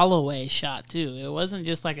fall away shot too. It wasn't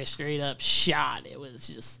just like a straight up shot. It was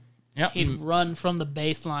just he'd run from the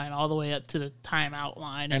baseline all the way up to the timeout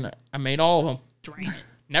line, and I made all of them. Drain it.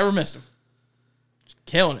 Never missed him. Just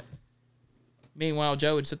killing it. Meanwhile,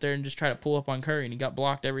 Joe would sit there and just try to pull up on Curry, and he got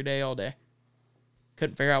blocked every day, all day.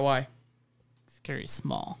 Couldn't figure out why. Curry's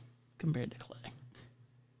small compared to Clay.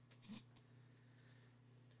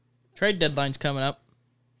 Trade deadline's coming up.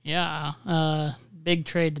 Yeah, big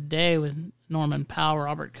trade today with Norman Powell,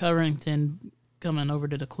 Robert Covington coming over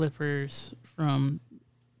to the Clippers from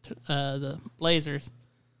the Blazers.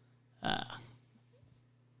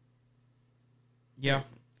 Yeah,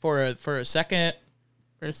 for a second.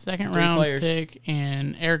 For a second 3 round players. pick,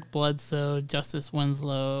 and Eric Bledsoe, Justice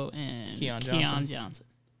Winslow, and Keon Johnson.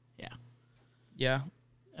 Yeah.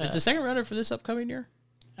 Is the second rounder for this upcoming year?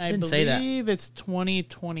 I Didn't say that. believe it's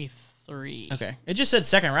 2023. Okay. It just said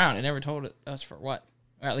second round. It never told us for what.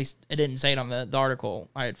 Or at least it didn't say it on the article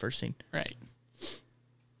I had first seen. Right. So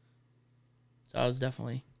I was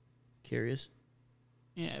definitely curious.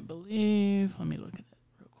 Yeah, I believe. Let me look at it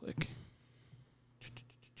real quick.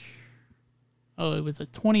 Oh, it was a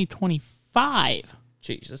 2025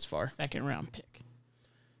 Jeez, that's far. second round pick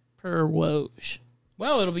per Woj.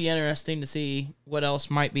 Well, it'll be interesting to see what else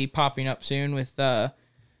might be popping up soon with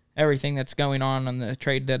everything that's going on the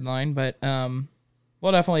trade deadline. But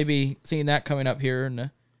we'll definitely be seeing that coming up here in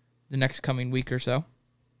the next coming week or so.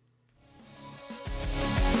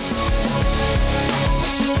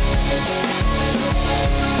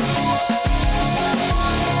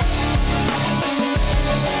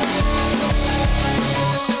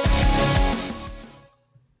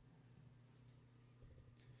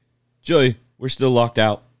 Joey, we're still locked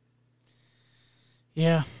out.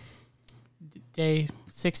 Yeah. Day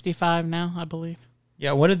 65 now, I believe.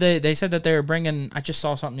 Yeah, what did they said that they were bringing, I just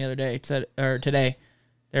saw something the other day, it said, or today,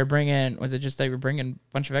 they were bringing, was it just they were bringing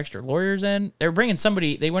a bunch of extra lawyers in? They were bringing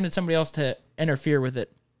somebody, they wanted somebody else to interfere with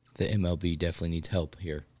it. The MLB definitely needs help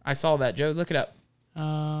here. I saw that, Joe, look it up.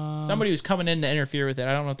 Somebody was coming in to interfere with it.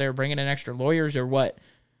 I don't know if they were bringing in extra lawyers or what,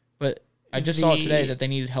 but I just saw today that they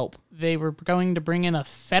needed help. They were going to bring in a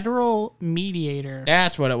federal mediator.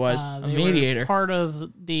 That's what it was, a mediator. Were part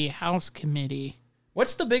of the House committee.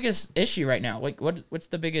 What's the biggest issue right now? Like, what's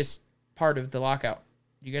the biggest part of the lockout?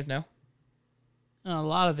 Do you guys know? A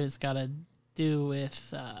lot of it's got to do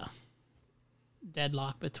with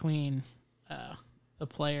deadlock between the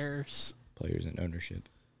players. Players and ownership.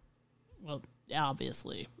 Well,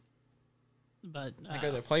 obviously. But Like,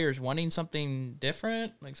 are the players wanting something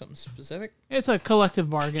different? Like, something specific? it's a collective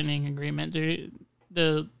bargaining agreement.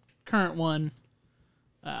 The current one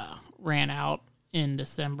ran out in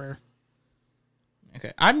December.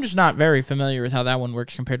 Okay. I'm just not very familiar with how that one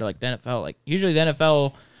works compared to, like, the NFL. Like, usually the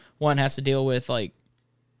NFL one has to deal with, like,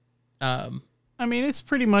 I mean, it's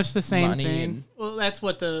pretty much the same money thing. and- Well, that's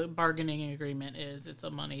what the bargaining agreement is. It's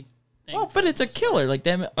a money thing. well, but it's a killer. Like,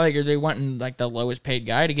 them, like, are they wanting, like, the lowest paid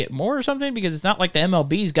guy to get more or something? Because it's not like the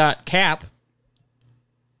MLB's got cap.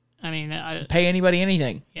 I mean, Pay anybody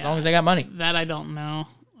anything as long as they got money. That I don't know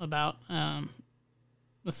about.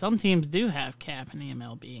 But some teams do have cap in the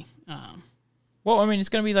MLB. Well, I mean, it's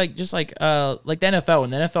going to be like just like the NFL. When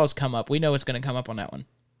the NFL's come up, we know it's going to come up on that one.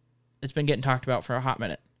 It's been getting talked about for a hot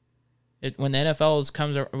minute. When the NFL's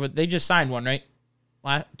comes, they just signed one, right?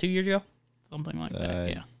 2 years ago? Something like that,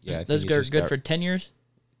 yeah. Yeah, I Those think it are just good got for 10 years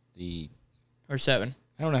the. or 7.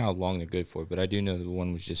 I don't know how long they're good for, but I do know the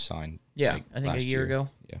one was just signed. Yeah, like, I think a last year ago.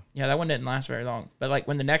 Yeah. Yeah, that one didn't last very long. But like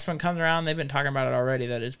when the next one comes around, they've been talking about it already.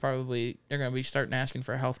 That it's probably they're going to be starting asking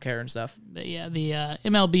for health care and stuff. But yeah, the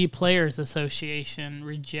MLB Players Association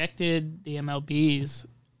rejected the MLB's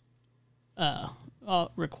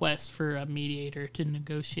request for a mediator to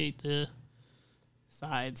negotiate the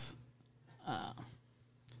sides,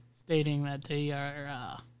 stating that they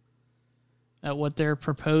are that what they're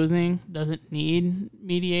proposing doesn't need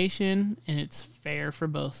mediation and it's fair for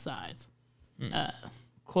both sides.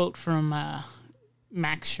 Quote from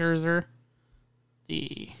Max Scherzer,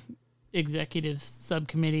 the executive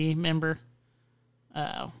subcommittee member.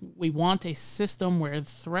 We want a system where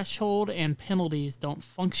threshold and penalties don't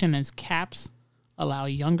function as caps, allow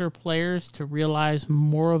younger players to realize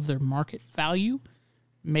more of their market value,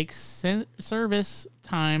 Make service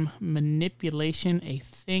time manipulation a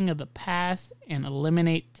thing of the past and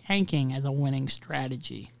eliminate tanking as a winning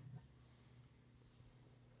strategy.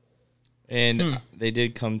 And they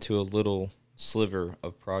did come to a little sliver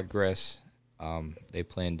of progress. They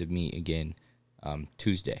plan to meet again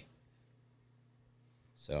Tuesday.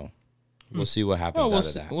 So we'll see what happens out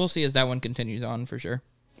of that. We'll see as that one continues on for sure.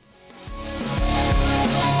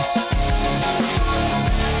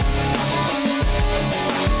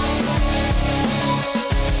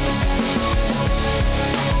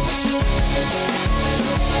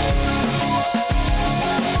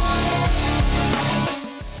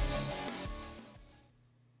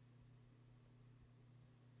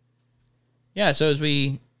 Yeah, so as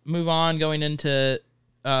we move on, going into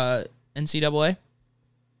NCAA,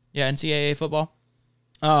 NCAA football.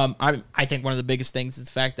 I think one of the biggest things is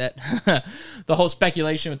the fact that the whole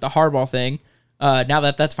speculation with the Harbaugh thing. Now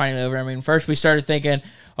that that's finally over, I mean, first we started thinking,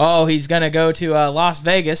 oh, he's gonna go to Las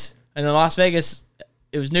Vegas, and then Las Vegas,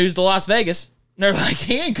 it was news to Las Vegas. And they're like,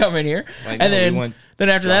 he ain't coming here. Like, and no, then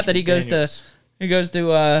after Josh that he goes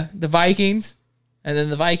to the Vikings, and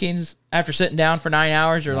then the Vikings, after sitting down for 9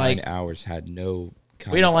 hours, are 9 like, hours had no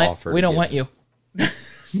kind we don't of offer. we don't want you.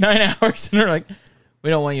 9 hours, and they're like,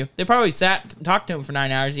 we don't want you. They probably sat and talked to him for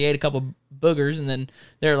 9 hours. He ate a couple boogers, and then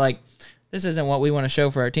they're like, this isn't what we want to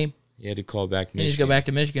show for our team. He had to call back Michigan. And just go back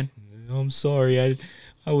to Michigan. I'm sorry.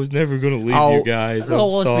 I was never going to leave you guys. I'm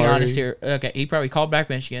let's sorry. be honest here. Okay, he probably called back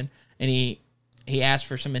Michigan, and he asked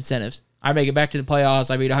for some incentives. I make it back to the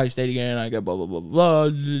playoffs. I beat Ohio State again. I go blah, blah, blah, blah,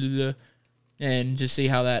 blah, blah, and just see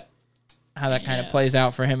how that kind of plays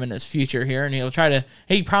out for him in his future here. And he'll try to –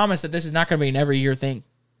 he promised that this is not going to be an every year thing.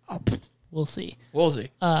 We'll see. We'll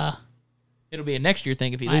see. It'll be a next year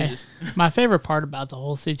thing if he loses. My favorite part about the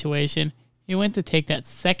whole situation, he went to take that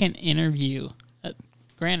second interview,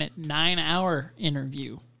 granted 9-hour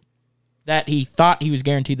interview, that he thought he was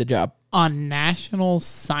guaranteed the job. On National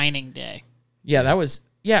Signing Day. Yeah, that was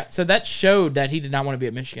 – yeah, so that showed that he did not want to be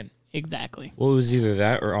at Michigan. Exactly. Well, it was either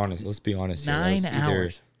that or honest. Let's be honest here. 9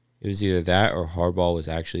 hours. It was either that or Harbaugh was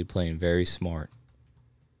actually playing very smart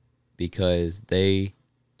because they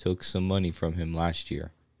took some money from him last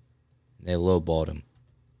year. They lowballed him.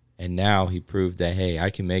 And now he proved that, hey, I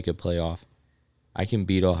can make a playoff. I can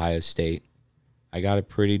beat Ohio State. I got a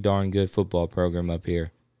pretty darn good football program up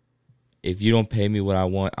here. If you don't pay me what I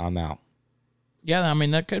want, I'm out. Yeah, I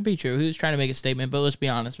mean, that could be true. He was trying to make a statement, but let's be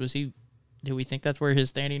honest. Do we think that's where his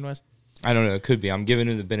standing was? I don't know. It could be. I'm giving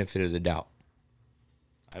him the benefit of the doubt.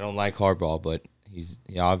 I don't like Harbaugh, but he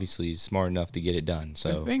obviously is smart enough to get it done.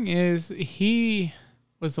 So the thing is, he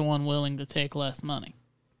was the one willing to take less money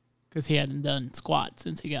because he hadn't done squat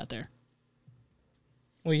since he got there.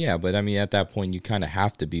 Well, yeah, but I mean, at that point, you kind of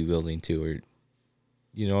have to be willing to, or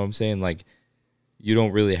you know what I'm saying? Like, you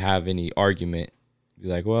don't really have any argument. Be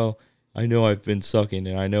like, well, I know I've been sucking,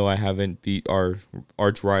 and I know I haven't beat our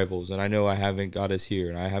arch rivals, and I know I haven't got us here,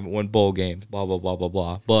 and I haven't won bowl games, blah, blah, blah, blah,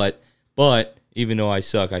 blah. But even though I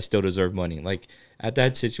suck, I still deserve money. Like, at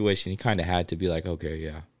that situation, he kind of had to be like, okay,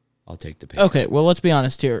 yeah, I'll take the pay. Okay, well, let's be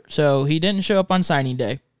honest here. So he didn't show up on signing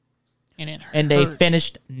day, and they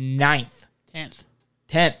finished 9th.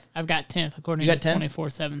 10th. I've got 10th, according to to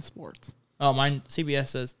 24/7 Sports. Oh, mine, CBS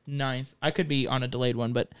says 9th. I could be on a delayed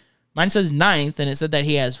one, but mine says 9th, and it said that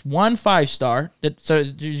he has 1 5-star. So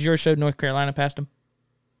did yours show North Carolina past him?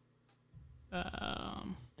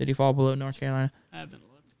 Did he fall below North Carolina? I haven't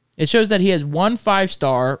looked. It shows that he has 1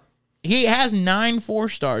 5-star. He has 9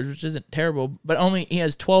 4-stars, which isn't terrible, but he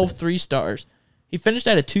has 12 3-stars. He finished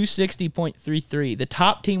at a 260.33. The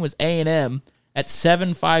top team was A&M at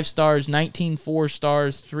 7 5-stars, 19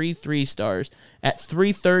 4-stars, 3 3-stars at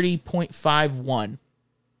 330.51.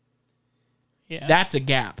 Yeah. That's a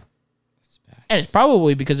gap. And it's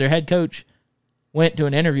probably because their head coach went to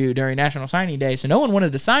an interview during National Signing Day, so no one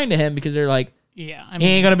wanted to sign to him because they're like, yeah, I mean, he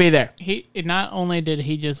ain't going to be there. Not only did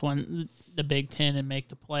he just win the Big Ten and make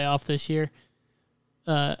the playoff this year,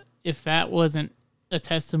 if that wasn't a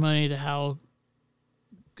testimony to how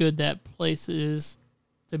good that place is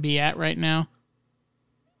to be at right now,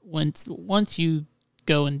 once you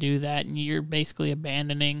go and do that and you're basically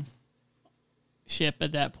abandoning ship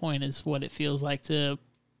at that point is what it feels like to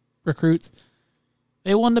recruits.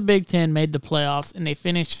 They won the Big Ten, made the playoffs, and they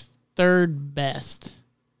finished 3rd best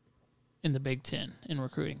in the Big Ten in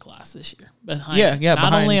recruiting class this year. Behind not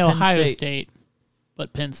behind only Penn Ohio State,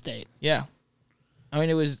 but Penn State. Yeah. I mean,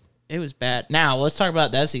 it was bad. Now, let's talk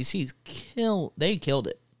about the SEC's they killed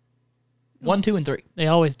it. 1, 2, and 3. They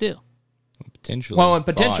always do. Potentially. Well, and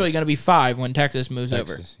potentially going to be 5 when Texas moves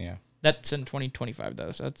over. Yeah. That's in 2025,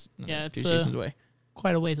 though, so that's 2 it's seasons away.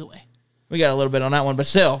 Quite a ways away. We got a little bit on that one, but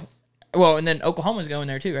still. Well, and then Oklahoma's going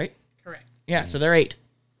there too, right? Correct. Yeah, so they're 8.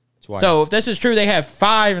 That's why So if this is true, they have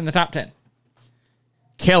 5 in the top 10.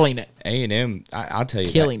 Killing it. A&M, I'll tell you,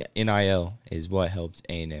 Killing that NIL is what helped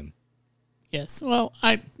A&M. Yes. Well,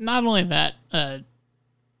 not only that, the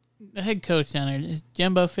head coach down there is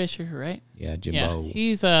Jimbo Fisher, right? Yeah, Jimbo.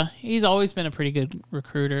 Yeah, he's always been a pretty good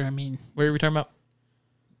recruiter. I mean, What are we talking about?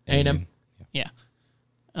 A&M. yeah.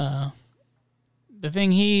 The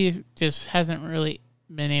thing he just hasn't really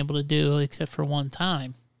been able to do, except for one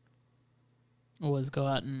time, was go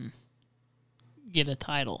out and get a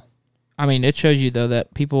title. I mean, it shows you, though,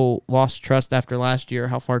 that people lost trust after last year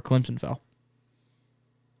how far Clemson fell.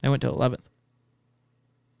 They went to 11th.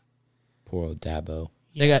 Poor old Dabo.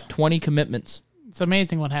 They got 20 commitments. It's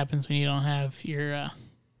amazing what happens when you don't have your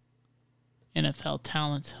NFL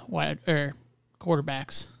talent or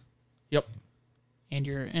quarterbacks. Yep. And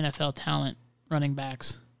your NFL talent running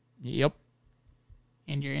backs. Yep.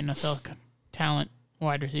 And your NFL talent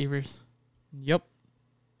wide receivers. Yep.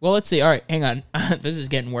 Well, let's see. All right, hang on. This is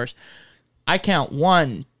getting worse. I count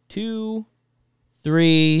 1, 2,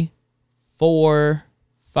 3, 4,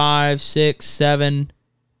 5, 6, 7,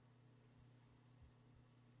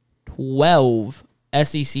 12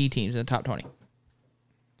 SEC teams in the top 20.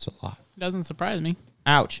 It's a lot. Doesn't surprise me.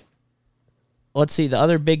 Ouch. Let's see. The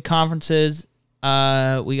other big conferences, we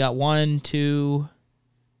got 1, 2.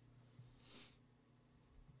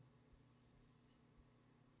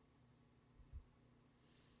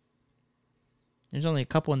 There's only a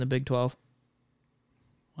couple in the Big 12.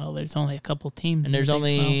 Well, there's only a couple teams. And there's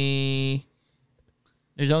only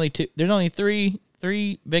two. There's only three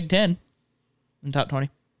Big 10 in the top 20.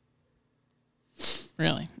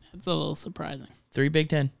 Really? That's a little surprising. 3 Big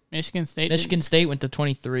 10. Michigan State. Michigan State went to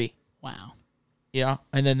 23. Wow. Yeah,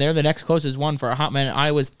 and then they're the next closest one for a hot minute.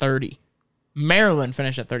 Iowa's 30. Maryland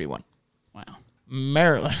finished at 31. Wow.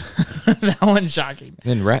 Maryland. That one's shocking.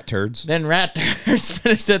 And then Rat Turds. Then Rat Turds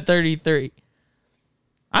finished at 33.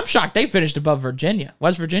 I'm shocked they finished above Virginia,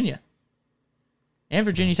 West Virginia, and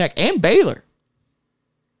Virginia Tech, and Baylor.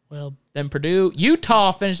 Well, Then Purdue.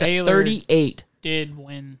 Utah finished Baylor at 38. did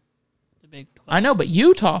win the Big 12. I know, but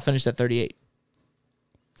Utah finished at 38.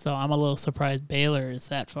 So I'm a little surprised Baylor is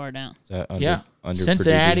that far down. Is that Under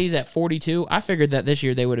Cincinnati's at 42. I figured that this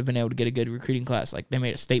year they would have been able to get a good recruiting class. Like, they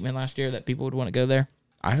made a statement last year that people would want to go there.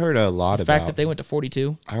 I heard a lot The about fact that they went to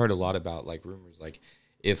 42. I heard a lot about like rumors like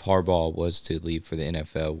if Harbaugh was to leave for the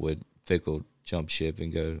NFL, would Fickle jump ship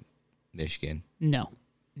and go to Michigan? No.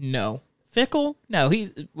 Fickle? No,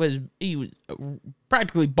 he was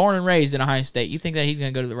practically born and raised in Ohio State. You think that he's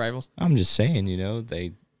going to go to the rivals? I'm just saying,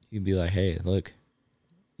 you'd be like, hey, look,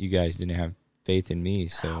 you guys didn't have faith in me,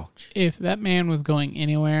 so If that man was going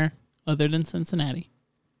anywhere other than Cincinnati,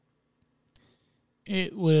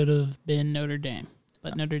 it would have been Notre Dame.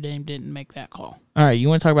 But Notre Dame didn't make that call. All right, you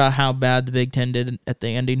want to talk about how bad the Big Ten did at the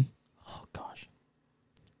ending? Oh, gosh.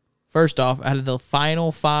 First off, out of the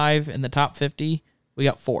final 5 in the top 50, we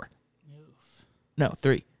got 4. No,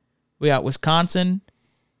 3. We got Wisconsin,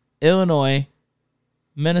 Illinois,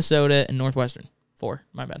 Minnesota, and Northwestern. 4.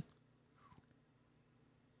 My bad.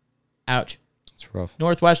 Ouch. it's rough.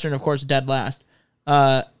 Northwestern, of course, dead last.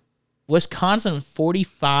 Wisconsin,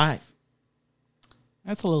 45.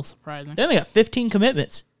 That's a little surprising. They only got 15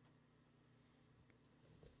 commitments.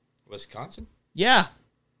 Wisconsin? Yeah.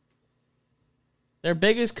 Their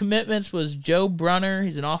biggest commitments was Joe Brunner.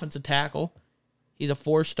 He's an offensive tackle. He's a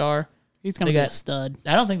 4-star. He's going to be a stud.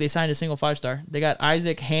 I don't think they signed a single 5-star. They got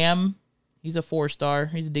Isaac Ham. He's a 4-star.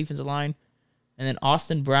 He's a defensive line. And then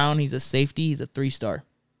Austin Brown, he's a safety. He's a 3-star.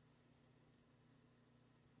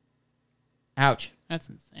 Ouch. That's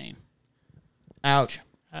insane. Ouch.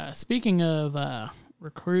 Speaking of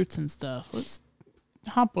recruits and stuff, let's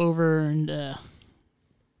hop over and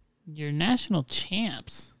your national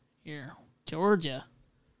champs here, Georgia.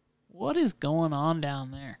 What is going on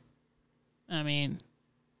down there? I mean,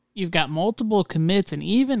 you've got multiple commits and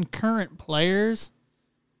even current players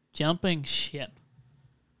jumping ship.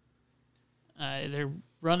 They're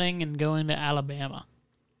running and going to Alabama.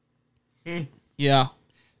 Yeah.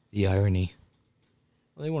 The irony.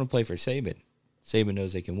 Well, they want to play for Saban. Saban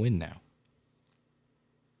knows they can win now.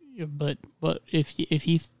 Yeah, but if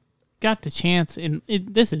you got the chance, and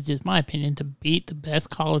this is just my opinion, to beat the best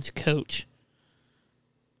college coach,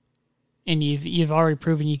 and you've already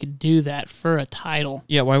proven you could do that for a title,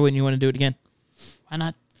 Yeah, why wouldn't you want to do it again? why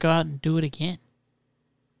not go out and do it again?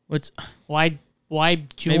 Why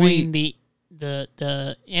join the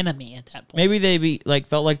enemy at that point? Maybe they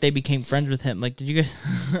felt like they became friends with him. Like, did you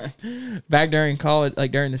guys back during college,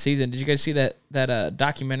 like during the season, did you guys see that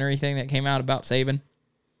documentary thing that came out about Saban?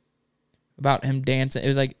 about him dancing. It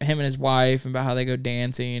was like him and his wife and about how they go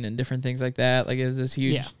dancing and different things like that. Like it was this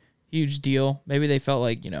huge deal. Maybe they felt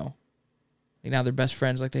like, you know, like now they're best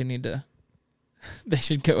friends. Like they need to, they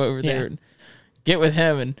should go over there and get with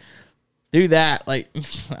him and do that. Like,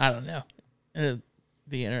 I don't know. It'd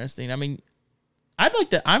be interesting. I mean, I'd like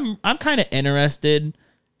to, I'm kind of interested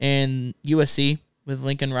in USC with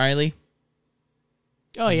Lincoln Riley.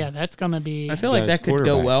 Oh, yeah, that's going to be... I feel like that could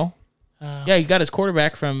go well. Yeah, he got his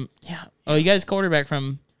quarterback from... Yeah. Oh, he got his quarterback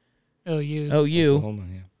from... OU. Oklahoma,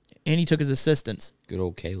 yeah. And he took his assistants. Good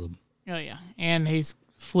old Caleb. Oh, yeah. And he's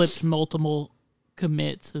flipped multiple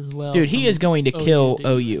commits as well. Dude, he is going to kill to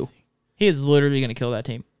OU. He is literally going to kill that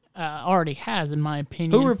team. Already has, in my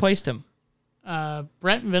opinion. Who replaced him?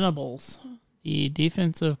 Brent Venables, the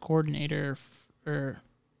defensive coordinator for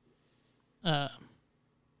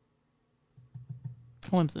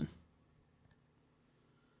Clemson.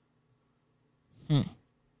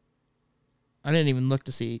 I didn't even look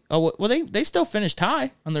to see. Oh, well, they still finished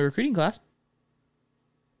high on the recruiting class.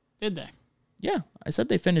 Did they? Yeah, I said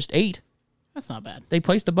they finished 8. That's not bad. They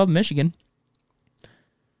placed above Michigan.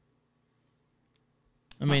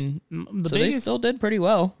 I mean, they still did pretty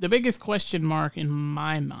well. The biggest question mark in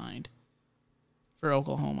my mind for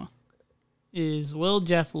Oklahoma is, will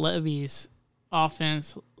Jeff Levy's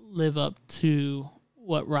offense live up to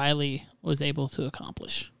what Riley was able to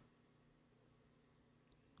accomplish?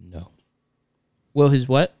 No. Will his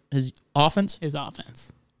what? His offense? His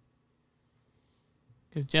offense.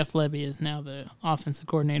 Because Jeff Levy is now the offensive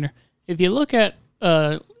coordinator. If you look at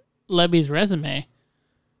Levy's resume,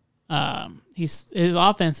 his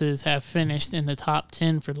offenses have finished in the top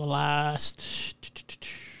 10 for the last,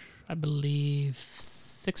 I believe,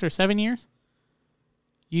 6 or 7 years.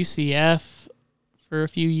 UCF for a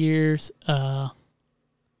few years.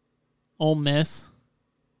 Ole Miss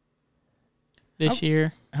this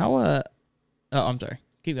year. Oh, I'm sorry.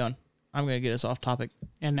 Keep going. I'm going to get us off topic.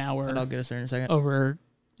 And now I'll get us there in a second.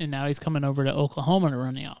 And now he's coming over to Oklahoma to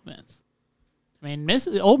run the offense. I mean,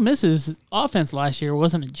 Ole Miss's offense last year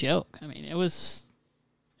wasn't a joke. I mean, it was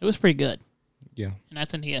pretty good. Yeah. And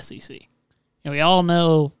that's in the SEC. And we all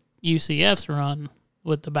know UCF's run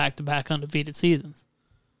with the back-to-back undefeated seasons.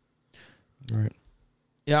 Right.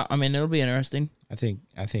 Yeah, I mean, it'll be interesting. I think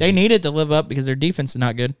they needed to live up because their defense is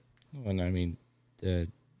not good. And I mean, the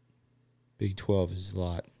Big 12 is a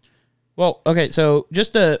lot. Well, okay, so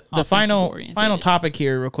just the final oriented. topic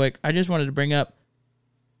here real quick. I just wanted to bring up,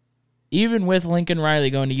 even with Lincoln Riley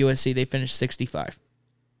going to USC, they finished 65.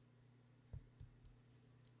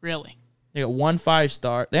 Really? They got 1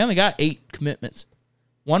 5-star. They only got 8 commitments.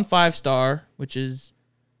 1 5-star, which is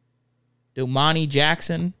Domani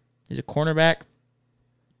Jackson. He's a cornerback.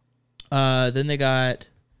 Then they got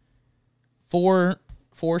 4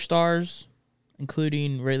 stars,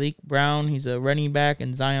 including Rayleigh Brown. He's a running back,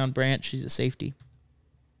 and Zion Branch. He's a safety.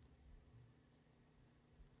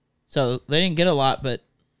 So they didn't get a lot, but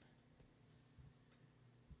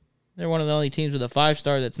they're one of the only teams with a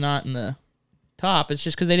 5-star that's not in the top. It's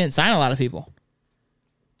just because they didn't sign a lot of people.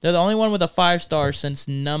 They're the only one with a 5-star since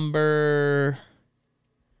number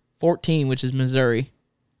 14, which is Missouri.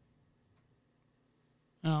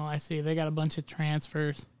 Oh, I see. They got a bunch of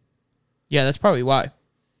transfers. Yeah, that's probably why.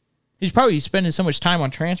 He's probably spending so much time on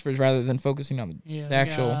transfers rather than focusing on the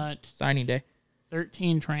actual signing day.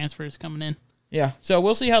 13 transfers coming in. Yeah, so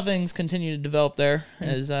we'll see how things continue to develop there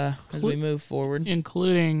as we move forward.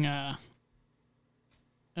 Including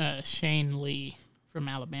Shane Lee from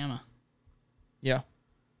Alabama. Yeah.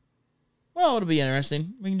 Well, it'll be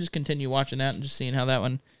interesting. We can just continue watching that and just seeing how that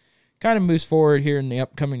one kind of moves forward here in the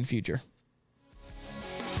upcoming future.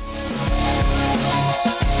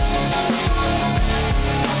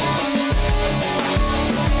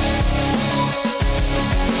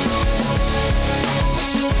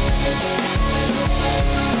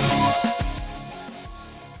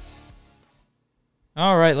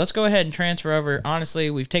 All right, let's go ahead and transfer over. Honestly,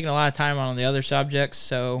 we've taken a lot of time on the other subjects,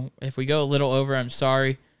 so if we go a little over, I'm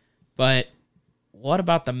sorry. But what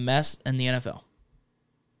about the mess in the NFL?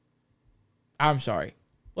 I'm sorry.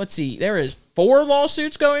 Let's see. There is 4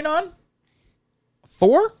 lawsuits going on.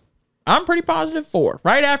 4? I'm pretty positive 4.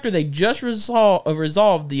 Right after they just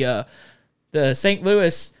resolved the St.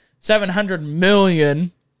 Louis $700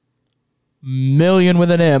 million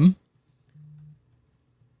with an M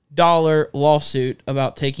dollar lawsuit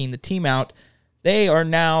about taking the team out. They are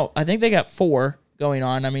now, I think they got 4 going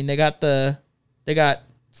on. I mean, they got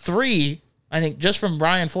 3, I think, just from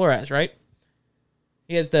Brian Flores, right?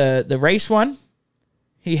 He has the race one.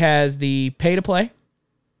 He has the pay to play.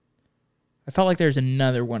 I felt like there's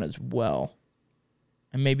another one as well.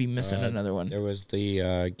 I may be missing another one. There was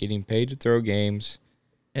the getting paid to throw games.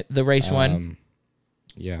 The race one.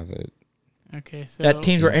 Yeah. Okay, so That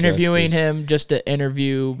teams were interviewing Injustice. him just to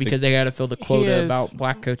interview because they got to fill the He quota has about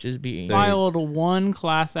black coaches being. filed one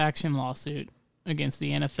class action lawsuit against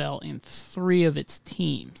the NFL and 3 of its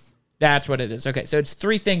teams That's what it is. Okay, so it's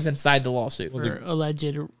 3 things inside the lawsuit. for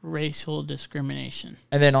alleged racial discrimination.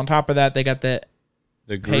 And then on top of that, they got the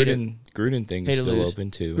Pay to- Gruden thing pay is to still lose.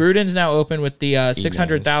 open too. Gruden's now open with the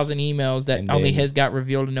 600,000 emails that And only then- his got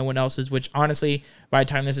revealed and no one else's, which honestly, by the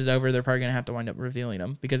time this is over, they're probably going to have to wind up revealing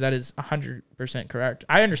them because that is 100% correct.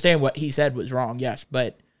 I understand what he said was wrong, yes,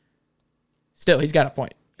 but still, he's got a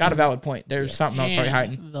point. Got a valid point. There's something else probably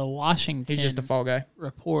hiding. The Washington He's just a fall guy.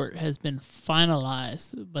 report has been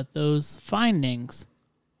finalized, but those findings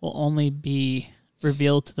will only be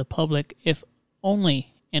revealed to the public if only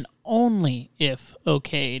if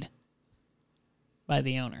okayed by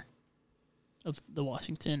the owner of the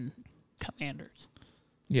Washington Commanders.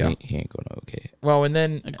 Yeah. He ain't gonna okay. Well, and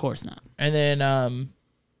then Of course not. and then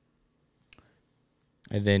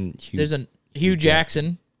And then there's a Hugh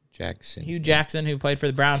Jackson. Jackson. Who played for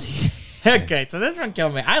the Browns. Okay, so this one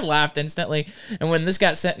killed me. I laughed instantly. And when this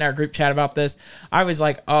got sent in our group chat about this, I was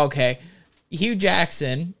like, oh, okay. Hugh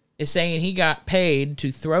Jackson is saying he got paid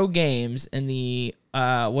to throw games in the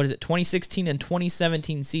 2016 and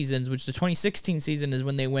 2017 seasons, which the 2016 season is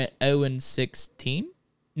when they went 0-16?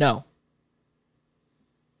 No.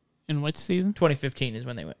 In which season? 2015 is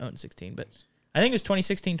when they went 0-16, but I think it was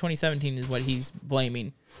 2016, 2017 is what he's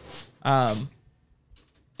blaming.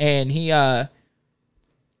 And he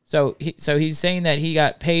so he's saying that he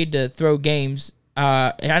got paid to throw games.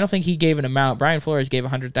 I don't think he gave an amount. Brian Flores gave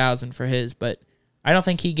 100,000 for his, but I don't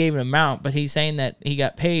think he gave an amount, but he's saying that he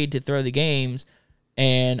got paid to throw the games.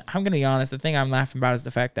 And I'm going to be honest, the thing I'm laughing about is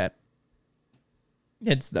the fact that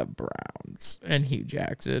it's the Browns and Hugh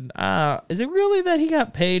Jackson. Is it really that he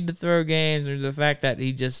got paid to throw games, or the fact that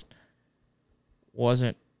he just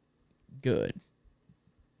wasn't good?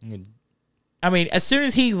 I mean, as soon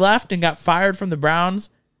as he left and got fired from the Browns,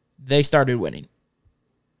 they started winning.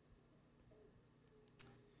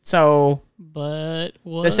 So, But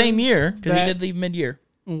the same year, because he did leave mid-year.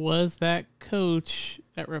 Was that coach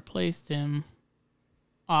that replaced him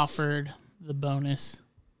offered the bonus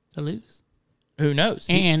to lose? Who knows?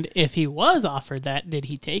 And if he was offered that, did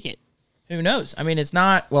he take it? Who knows? I mean, it's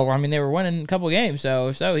not... Well, I mean, they were winning a couple games,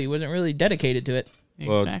 so he wasn't really dedicated to it.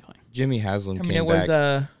 Well, Exactly. Jimmy Haslam I mean, came it was...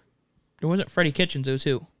 back. It wasn't Freddie Kitchens, it was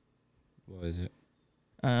who? What was it?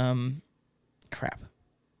 Crap.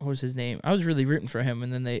 What was his name? I was really rooting for him,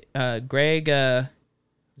 and then they... Greg...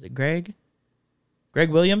 was it Greg? Greg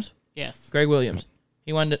Williams? Yes. Greg Williams.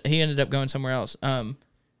 He ended up going somewhere else, and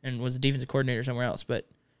was the defensive coordinator somewhere else, but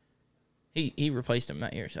he replaced him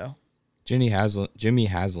that year, so... Jimmy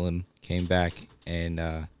Haslam came back,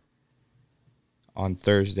 and on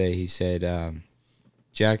Thursday he said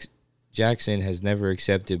Jackson has never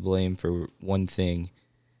accepted blame for one thing,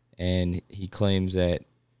 and he claims that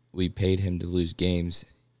we paid him to lose games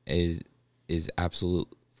is absolute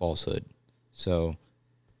falsehood. So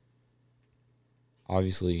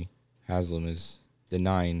obviously Haslam is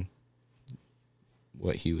denying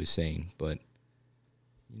what he was saying, but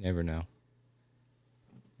you never know.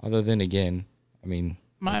 Other than, again, I mean...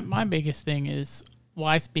 My biggest thing is,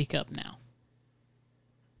 why speak up now?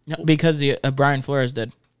 Because Brian Flores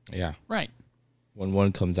did. Yeah. Right. When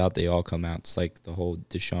one comes out, they all come out. It's like the whole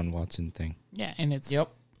Deshaun Watson thing. Yeah, and it's Yep.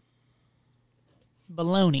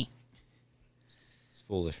 baloney. It's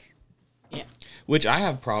foolish. Yeah. Which I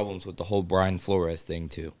have problems with the whole Brian Flores thing,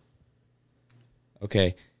 too.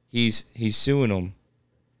 Okay, he's suing him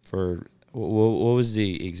for... What was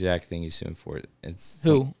the exact thing he's suing for? It's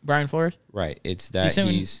Who? Brian Flores? right. It's that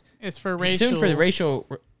suing- It's for He's racial. suing for the racial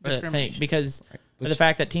thing discrimination. because of the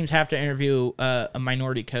fact that teams have to interview a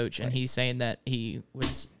minority coach, and he's saying that they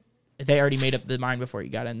already made up the mind before he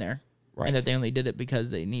got in there, Right. and that they only did it because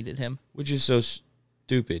they needed him. Which is so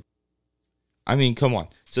stupid. I mean, come on.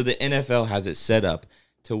 So the NFL has it set up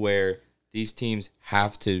to where these teams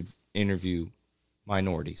have to interview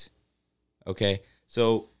minorities. Okay?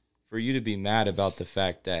 So for you to be mad about the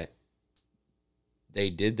fact that they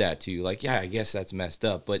did that to you, like, yeah, I guess that's messed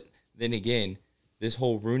up. But then again, this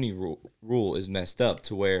whole Rooney rule is messed up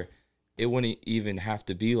to where it wouldn't even have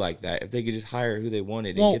to be like that if they could just hire who they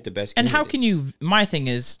wanted and get the best And candidates. how can you... My thing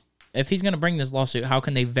is, if he's going to bring this lawsuit, how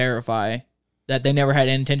can they verify that they never had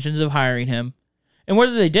intentions of hiring him? And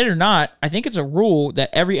whether they did or not, I think it's a rule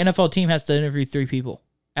that every NFL team has to interview 3 people,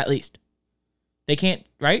 at least. They can't,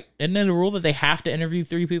 right? Isn't it a rule that they have to interview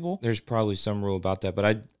 3 people? There's probably some rule about that, but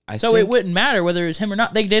I So think, it wouldn't matter whether it was him or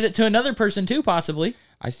not. They did it to another person too, possibly.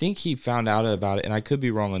 I think he found out about it, and I could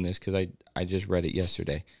be wrong on this because I just read it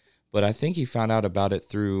yesterday, but I think he found out about it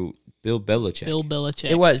through Bill Belichick. Bill Belichick.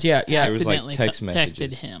 It was, yeah. There was, like, accidentally text texted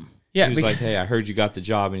messages. him. Yeah, He was like, "Hey, I heard you got the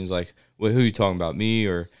job," and he's like, "Well, who are you talking about, me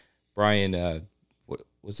or Brian? What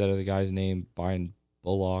was that other guy's name? Brian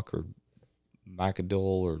Bullock or McAdole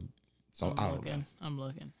or something? I don't know." I'm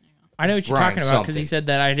looking. Hang on. I know what you're Brian talking about because he something. said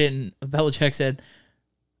that I didn't. Belichick said,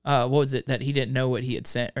 what was it? That he didn't know what he had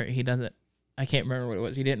sent, or he doesn't. I can't remember what it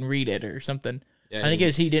was. He didn't read it or something. Yeah, I think it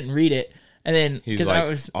was he didn't read it, and then He's because like, I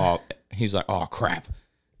was, "Oh crap,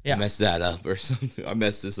 Yeah. I messed that up or something. I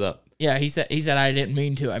messed this up." yeah, he said I didn't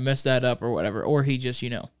mean to. I messed that up or whatever, or he just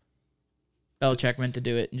Belichick meant to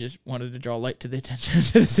do it and just wanted to draw light to the attention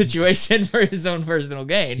to the situation for his own personal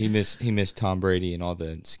gain. He missed Tom Brady and all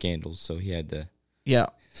the scandals, so he had to Yeah.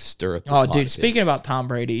 stir up. The Oh, pot a dude, bit. speaking about Tom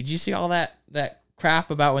Brady, did you see all that crap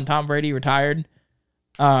about when Tom Brady retired?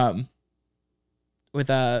 With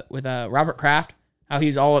Robert Kraft, how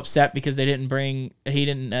he's all upset because he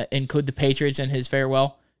didn't include the Patriots in his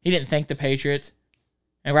farewell. He didn't thank the Patriots.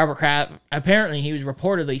 And Robert Kraft, apparently he was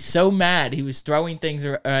reportedly so mad he was throwing things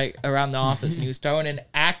around the office and he was throwing an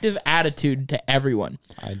active attitude to everyone.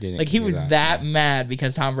 I didn't. Like he hear was that mad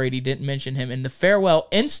because Tom Brady didn't mention him in the farewell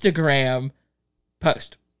Instagram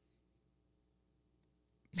post.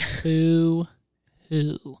 Who?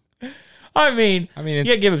 I mean, it's, you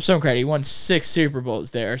gotta give him some credit. He won 6 Super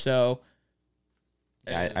Bowls there, so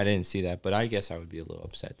I didn't see that, but I guess I would be a little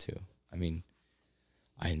upset too. I mean,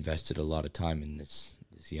 I invested a lot of time in this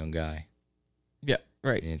young guy. yeah,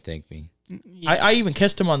 right. He didn't thank me. Yeah, I even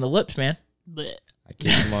kissed him on the lips, man. but I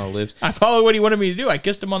kissed him on the lips. I followed what he wanted me to do. I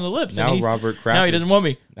kissed him on the lips. Now and Robert Kraft. now he doesn't want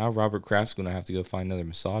me. Now Robert Kraft's gonna have to go find another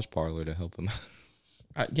massage parlor to help him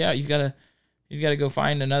out. Yeah, he's gotta go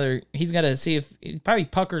find another. He's gotta see if he probably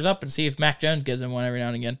puckers up and see if Mac Jones gives him one every now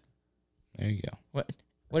and again. There you go.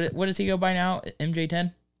 What does he go by now?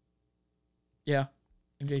 MJ10. Yeah,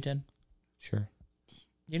 MJ10. Sure.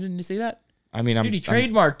 You didn't see that? I mean, Dude, he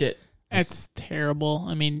trademarked it. that's terrible.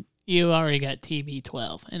 I mean, you already got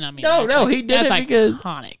TB12, and I mean, No, he did that's it because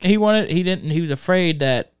iconic. he was afraid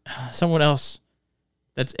that someone else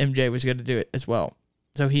that's MJ was going to do it as well.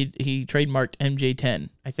 So he trademarked MJ10,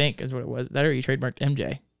 I think is what it was. That or he trademarked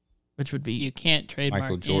MJ, which would be You can't trademark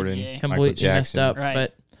Michael Jordan. MJ. completely messed Jackson. up. Right.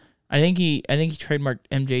 But I think he trademarked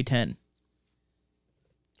MJ10,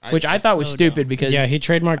 which I thought was so stupid dumb. because Yeah, he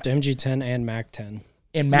trademarked MG10 and Mac10.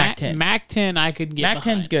 in Mac 10. Mac 10, I could get Mac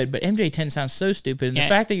 10's behind. good, but MJ10 sounds so stupid. And Yeah, the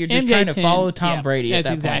fact that you're just trying to MJ10, follow Tom yeah, Brady at that's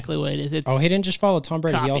that exactly what it is. It's Oh, he didn't just follow Tom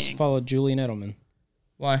Brady. He also copying. followed Julian Edelman point.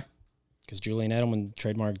 Why? because Julian Edelman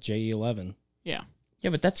trademarked JE11. yeah. Yeah,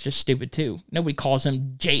 but that's just stupid too. Nobody calls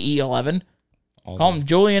him JE11. All Call the- him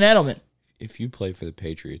Julian Edelman. If you play for the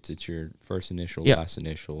Patriots, it's your first initial, Yep. last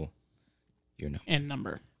initial. Your number. And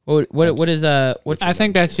number. What is what's I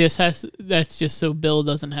think that's just so Bill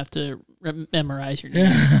doesn't have to memorize your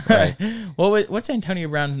name. Right. what's Antonio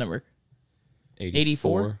Brown's number?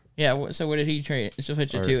 84. Yeah. So what did he trade?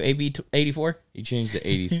 Switch it to AB 84. He changed to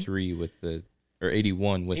 83 with the, or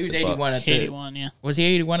 81 with He was the 81 Bucks. at the. 81, yeah. Was he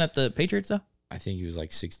 81 at the Patriots though? I think he was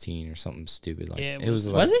like 16 or something stupid. Like Yeah, it it was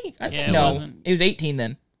was- like Was he? Yeah, it no, wasn't. it was 18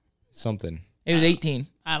 then. something. It was 18.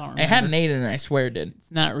 I don't remember. It had an 8 in it. I swear it did.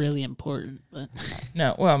 It's not really important, but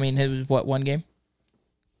No. Well, I mean, it was what, one game?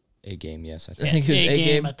 A game, yes, I I think. think it was a a game,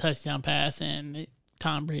 game. a touchdown pass, and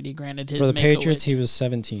Tom Brady granted his For the Make-A-Wish. Patriots, he was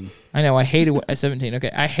 17. I know. I hated 17.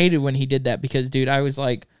 Okay, I hated when he did that because, dude, I was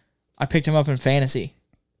like, I picked him up in fantasy,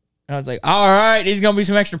 and I was like, all right, he's gonna be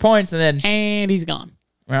some extra points, and then and he's gone.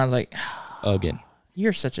 and I was like, Again.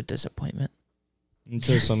 you're such a disappointment,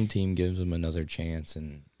 Until some team gives him another chance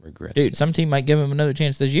and regrets dude. it. Some team might give him another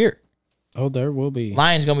chance this year. Oh, there will be.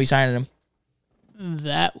 Lions gonna be signing him.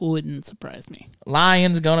 That wouldn't surprise me.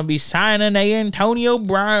 Lions gonna be signing Antonio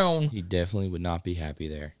Brown. He definitely would not be happy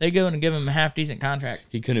there. They go and give him a half decent contract.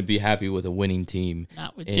 He couldn't be happy with a winning team.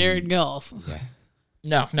 Not with And- Jared Goff.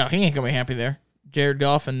 Yeah. No, he ain't gonna be happy there. Jared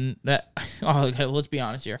Goff and that. Oh, okay, let's be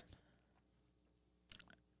honest here.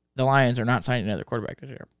 The Lions are not signing another quarterback this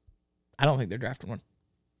year. I don't think they're drafting one.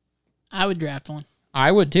 I would draft one.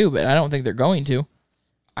 I would too, but I don't think they're going to.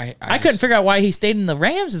 I couldn't figure out why he stayed in the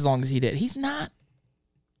Rams as long as he did. He's not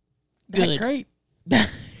that Good. great.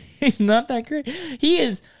 He's not that great. He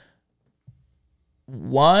is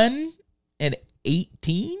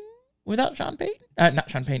 1-18 without Sean Payton. Not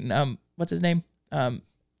Sean Payton. What's his name? Rams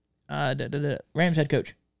head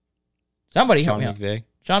coach. Somebody help Sean me out. McVay.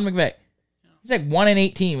 Sean McVay. He's like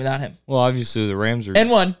 1-18 without him. Well, obviously the Rams are. And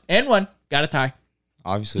one. Got a tie.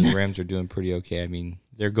 Obviously, the Rams are doing pretty okay. I mean,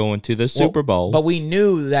 they're going to the Super Bowl. But we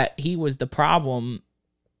knew that he was the problem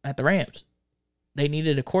at the Rams. They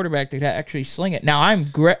needed a quarterback that could actually sling it. Now,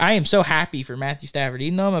 I am so happy for Matthew Stafford,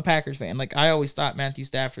 even though I'm a Packers fan. Like, I always thought Matthew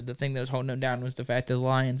Stafford, the thing that was holding him down was the fact that the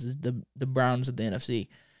Lions is the Browns of the NFC,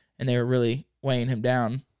 and they were really weighing him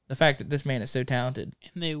down. The fact that this man is so talented.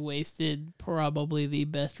 And they wasted probably the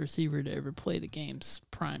best receiver to ever play the game's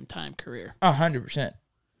prime time career. 100%.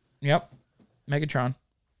 Yep. Megatron.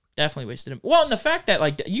 Definitely wasted him. Well, and the fact that,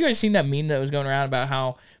 like, you guys seen that meme that was going around about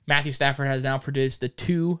how Matthew Stafford has now produced the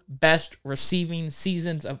 2 best receiving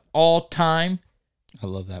seasons of all time? I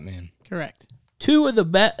love that man. Correct.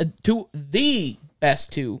 The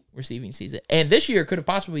best 2 receiving season. And this year could have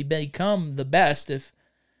possibly become the best if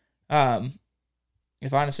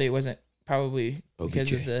honestly it wasn't probably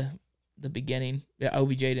because of the beginning. Yeah,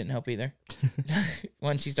 OBJ didn't help either.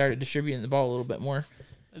 Once he started distributing the ball a little bit more.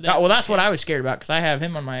 That's what I was scared about because I have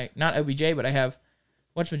him on my, not OBJ, but I have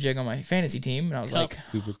whatchamajig on my fantasy team. And I was like,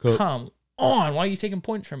 Cooper Kupp. come on, why are you taking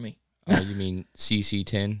points from me? You mean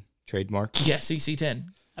CC10 trademark? Yeah, CC10.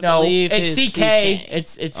 I believe it's it's CK.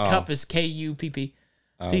 CK. It's Cup is KUPP.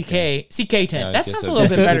 Okay. CK10. Yeah, I That guess sounds so. a little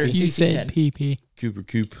bit better than You said CC10. PP. Cooper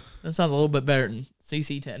Coop. That sounds a little bit better than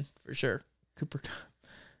CC10 for sure. Cooper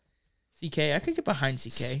CK. I could get behind CK.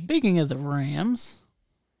 Speaking of the Rams,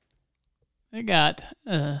 they got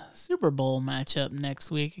a Super Bowl matchup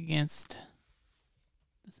next week against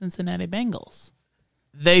the Cincinnati Bengals.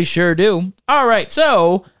 They sure do. All right,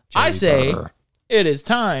 so I Joey say Burr. it is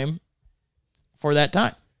time for that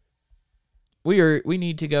time. We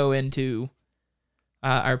need to go into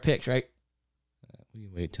our picks, right? We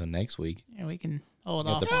can wait till next week. Yeah, we can hold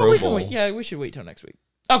At off. the on Pro we it. can Bowl. wait. Yeah, we should wait till next week.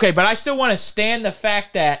 Okay, but I still want to stand the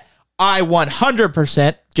fact that I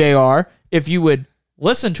 100%, JR, if you would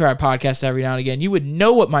listen to our podcast every now and again, you would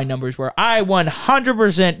know what my numbers were. I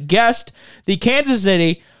 100% guessed the Kansas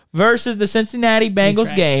City versus the Cincinnati Bengals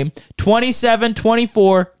right. game,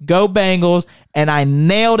 27-24, go Bengals, and I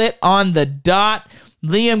nailed it on the dot.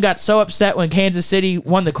 Liam got so upset when Kansas City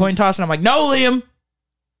won the coin toss, and I'm like, no, Liam,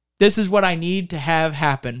 this is what I need to have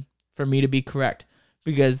happen for me to be correct.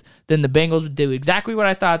 Because then the Bengals would do exactly what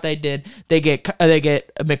I thought they did. They get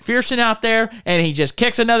McPherson out there, and he just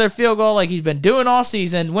kicks another field goal like he's been doing all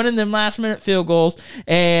season, winning them last-minute field goals.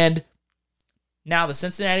 And now the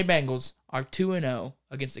Cincinnati Bengals are 2-0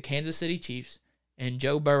 against the Kansas City Chiefs, and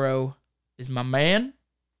Joe Burrow is my man,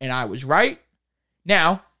 and I was right.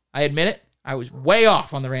 Now, I admit it, I was way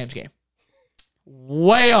off on the Rams game.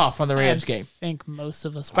 Way off on the Rams game. I think most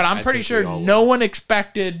of us were. But I'm I pretty think sure we all no one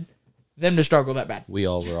expected them to struggle that bad. We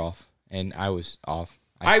all were off, and I was off.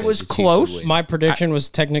 I said was the Chiefs close. would win. My prediction was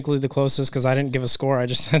technically the closest because I didn't give a score. I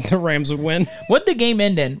just said the Rams would win. What'd the game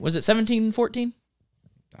end in? Was it 17-14?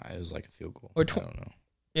 It was like a field goal. Or I don't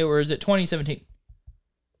know. Or is it 2017?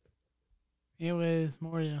 It was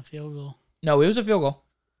more than a field goal. No, it was a field goal.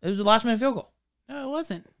 It was a last-minute field goal. No, it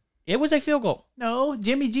wasn't. It was a field goal. No,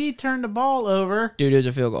 Jimmy G turned the ball over. Dude, it was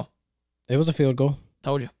a field goal. It was a field goal.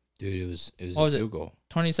 Told you. Dude, it was What was a it? field goal.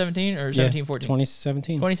 2017 or Yeah, 17-14?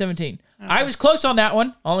 2017. 2017. I was close on that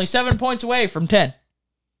one. Only 7 points away from 10.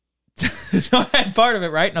 So I had part of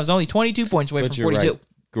it right, and I was only 22 points away But from you're 42. right.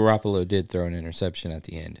 Garoppolo did throw an interception at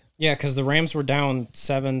the end. Yeah, because the Rams were down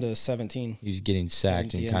 7-17. He was getting sacked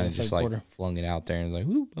At the and end kind of of the just third like quarter. flung it out there and was like,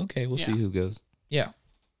 "Woo, okay, we'll see who goes." Yeah.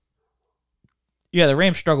 Yeah, the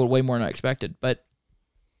Rams struggled way more than I expected, but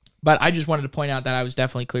I just wanted to point out that I was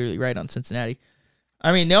definitely clearly right on Cincinnati.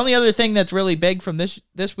 I mean, the only other thing that's really big from this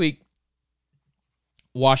week,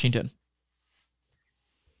 Washington.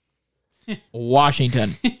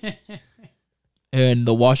 Washington. And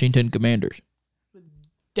the Washington Commanders.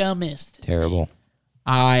 Dumbest. Terrible.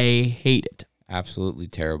 I hate it. Absolutely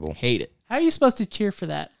terrible. Hate it. How are you supposed to cheer for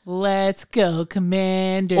that? Let's go,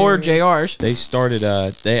 Commanders. Or JR's. They started.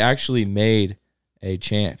 They actually made a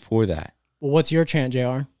chant for that. Well, what's your chant,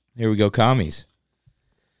 JR? Here we go, commies.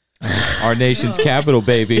 Our nation's capital,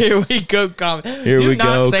 baby. Here we go, Here do we not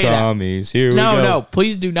go, say that. commies. Here we go. No,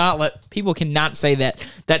 please do not let people cannot say that.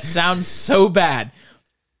 That sounds so bad.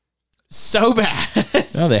 So bad.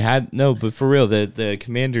 No, they had no, but for real, the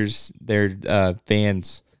Commanders, their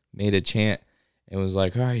fans made a chant and was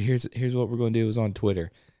like, "All right, here's what we're going to do." It was on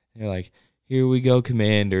Twitter. They're like, "Here we go,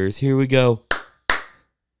 Commanders. Here we go,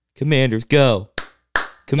 Commanders. Go,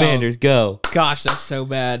 Commanders. Go." Gosh, that's so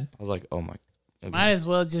bad. I was like, "Oh my." Okay. Might as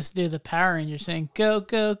well just do the Power Rangers saying, go,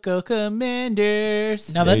 go, go,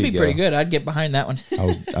 Commanders. Now There that'd you be pretty go. good. I'd get behind that one.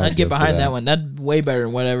 I'd get go for behind that one. That'd way better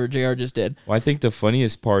than whatever JR just did. Well, I think the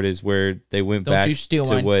funniest part is where they went Don't back you steal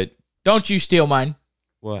to mine. what? Don't you steal mine.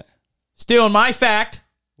 What? Stealing my fact.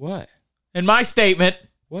 What? in my statement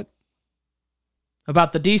What?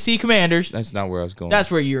 about the DC Commanders. That's not where I was going.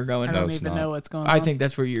 That's where you're going. I No, don't it's even not. know what's going on. I think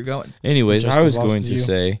that's where you're going. Anyways, Just I as was lost going as to you.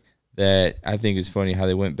 say that I think it's funny how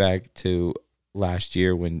they went back to last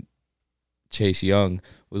year when Chase Young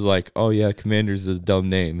was like, "Oh yeah, Commanders is a dumb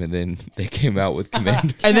name," and then they came out with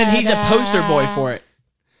Commanders. And then he's a poster boy for it.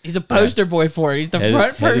 He's a poster boy for it. He's the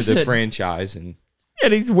front head of person. the franchise, and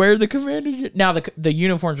And he's wearing the Commanders. Now the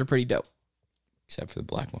uniforms are pretty dope. except for the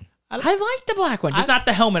black one. I like the black one, just not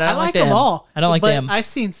the helmet. I I don't like them them all. I don't like but them. I've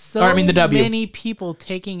seen so Or, I mean, the W. many people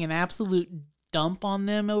taking an absolute dump on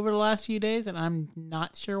them over the last few days, and I'm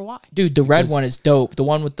not sure why. Dude, the red Because- one is dope. The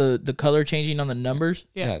one with the color changing on the numbers.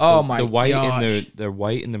 Yeah. Oh my the white gosh. and the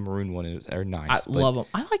white and the maroon one are nice. I but love them.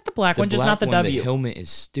 I like the black The one, just black not the one, W. The helmet is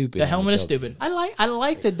stupid. The on helmet is W. stupid. I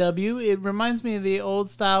like the W. It reminds me of the old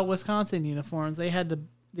style Wisconsin uniforms. They had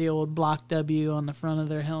the old block W on the front of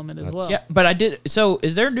their helmet as well. Yeah, but I did. So,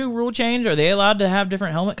 is there a new rule change? Are they allowed to have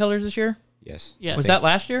different helmet colors this year? Yes. Yes. Was that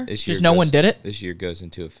last year? This year Just no one did it. This year goes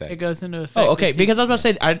into effect. It goes into effect. Oh, okay. this Because I was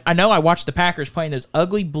season. about to say, I know I watched the Packers playing those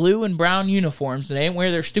ugly blue and brown uniforms, and they didn't wear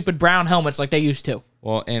their stupid brown helmets like they used to.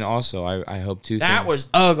 Well, and also I hope two That things. was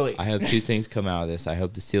ugly. I hope two things come out of this. I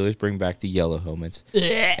hope the Steelers bring back the yellow helmets,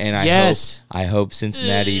 Yeah. and Yes. I hope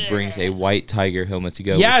Cincinnati brings a white tiger helmet to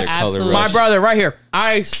go Yes, with their color absolutely. my rush. brother, right here.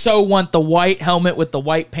 I so want the white helmet with the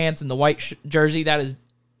white pants and the white jersey. That is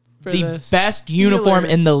For the best uniform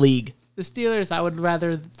in the league. The Steelers, I would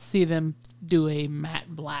rather see them do a matte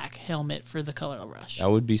black helmet for the color rush.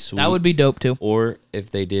 That would be sweet. That would be dope too. Or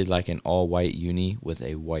if they did like an all white uni with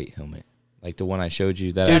a white helmet, like the one I showed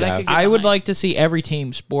you. That Dude, I'd I have. could get I would behind. like to see every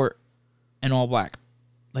team sport an all black,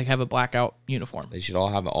 like have a blackout uniform. They should all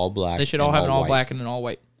have an all black. They should all have an all white. black and an all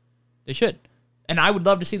white. They should. And I would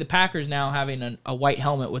love to see the Packers now having a white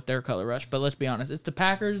helmet with their color rush. But let's be honest, it's the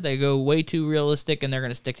Packers. They go way too realistic, and they're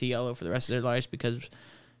going to stick to yellow for the rest of their lives because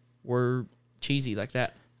we're cheesy like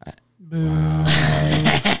that.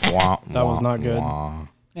 Wah, That was wah, not good. wah.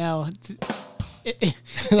 Now, That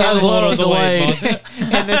was a little delayed.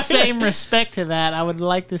 in the same respect to that, I would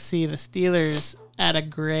like to see the Steelers add a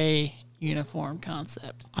gray uniform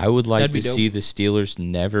concept. I would like That'd to be dope. see the Steelers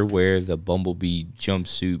never wear the bumblebee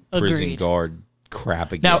jumpsuit prison Agreed. guard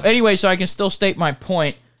crap again. Now, anyway, so I can still state my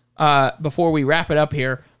point before we wrap it up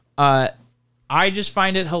here. I just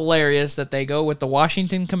find it hilarious that they go with the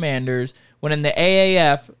Washington Commanders when in the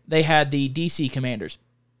AAF they had the DC Commanders.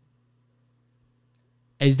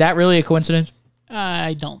 Is that really a coincidence?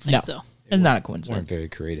 I don't think No, so. it's not a weren't coincidence. very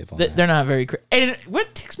creative on They're that. not very. And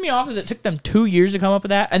what ticks me off is it took them 2 years to come up with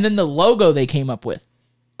that, and then the logo they came up with,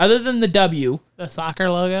 other than the W, The soccer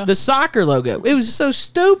logo the soccer logo, it was so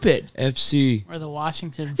stupid. FC. or the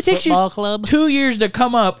Washington It takes you Football Club. 2 years to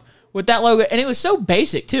come up with that logo, and it was so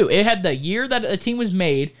basic too. It had the year that the team was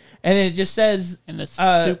made, and then it just says In the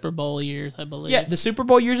uh, Super Bowl years, I believe. yeah, the Super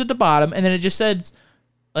Bowl years at the bottom, and then it just says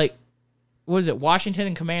like what is it, Washington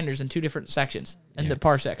and Commanders in two different sections and the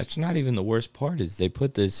parsecs. That's not even the worst part. Is they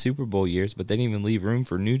put the Super Bowl years, but they didn't even leave room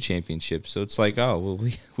for new championships. So it's like, oh well,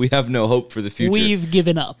 we have no hope for the future. We've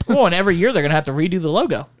given up. Well, and every year they're gonna have to redo the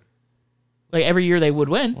logo. Like every year they would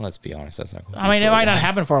win. Well, let's be honest, that's not going. I mean, it might not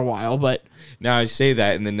happen for a while, but Now I say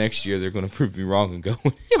that, and the next year they're going to prove me wrong and go.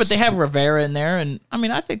 yeah, but they have Rivera in there, and I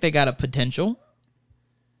mean, I think they got a potential.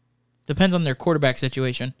 Depends on their quarterback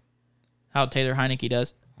situation, how Taylor Heineke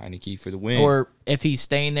does, Heineke for the win. or if he's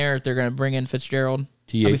staying there, if they're going to bring in Fitzgerald,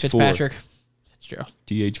 I mean, TH4. Fitzpatrick, Fitzgerald.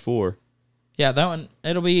 DH4. Yeah, that one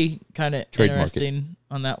it'll be kind of Trademark it. interesting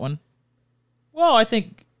on that one. Well, I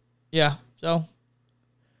think, yeah. So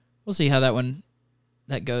we'll see how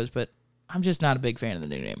that goes, but I'm just not a big fan of the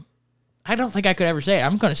new name. I don't think I could ever say it.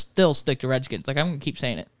 I'm going to still stick to Redskins. Like I'm going to keep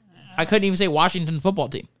saying it. I couldn't even say Washington football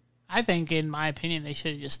team. I think, in my opinion, they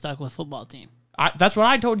should have just stuck with football team. That's what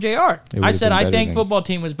I told JR. I would've said been I better think than football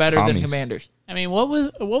team was better than Commies. Commanders. I mean, what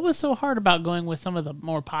was so hard about going with some of the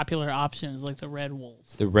more popular options like the Red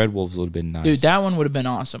Wolves The Red Wolves would have been nice. Dude, that one would have been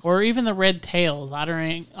awesome. or even the Red Tails,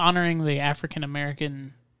 honoring the African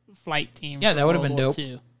American flight team? Yeah, from that would have World been War dope.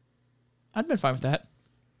 II. I'd been fine with that.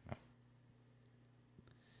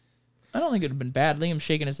 I don't think it would have been bad. Liam's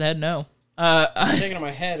shaking his head no. I'm shaking on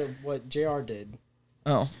my head of what JR did.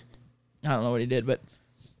 Oh. I don't know what he did, but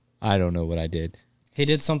I don't know what I did. He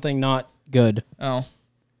did something not good. oh.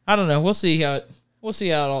 I don't know. We'll see how it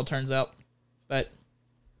all turns out. But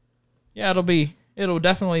yeah, it'll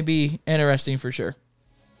definitely be interesting for sure.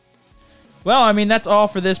 Well, I mean, that's all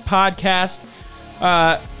for this podcast.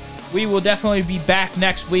 We will definitely be back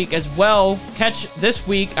next week as well. Catch this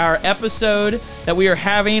week our episode that we are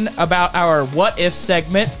having about our What If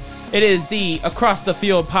segment. It is the Across the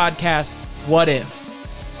Field podcast, What If.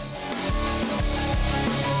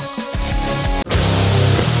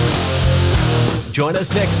 Join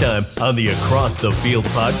us next time on the Across the Field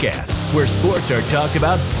podcast, where sports are talked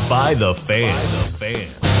about by the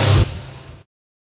fans.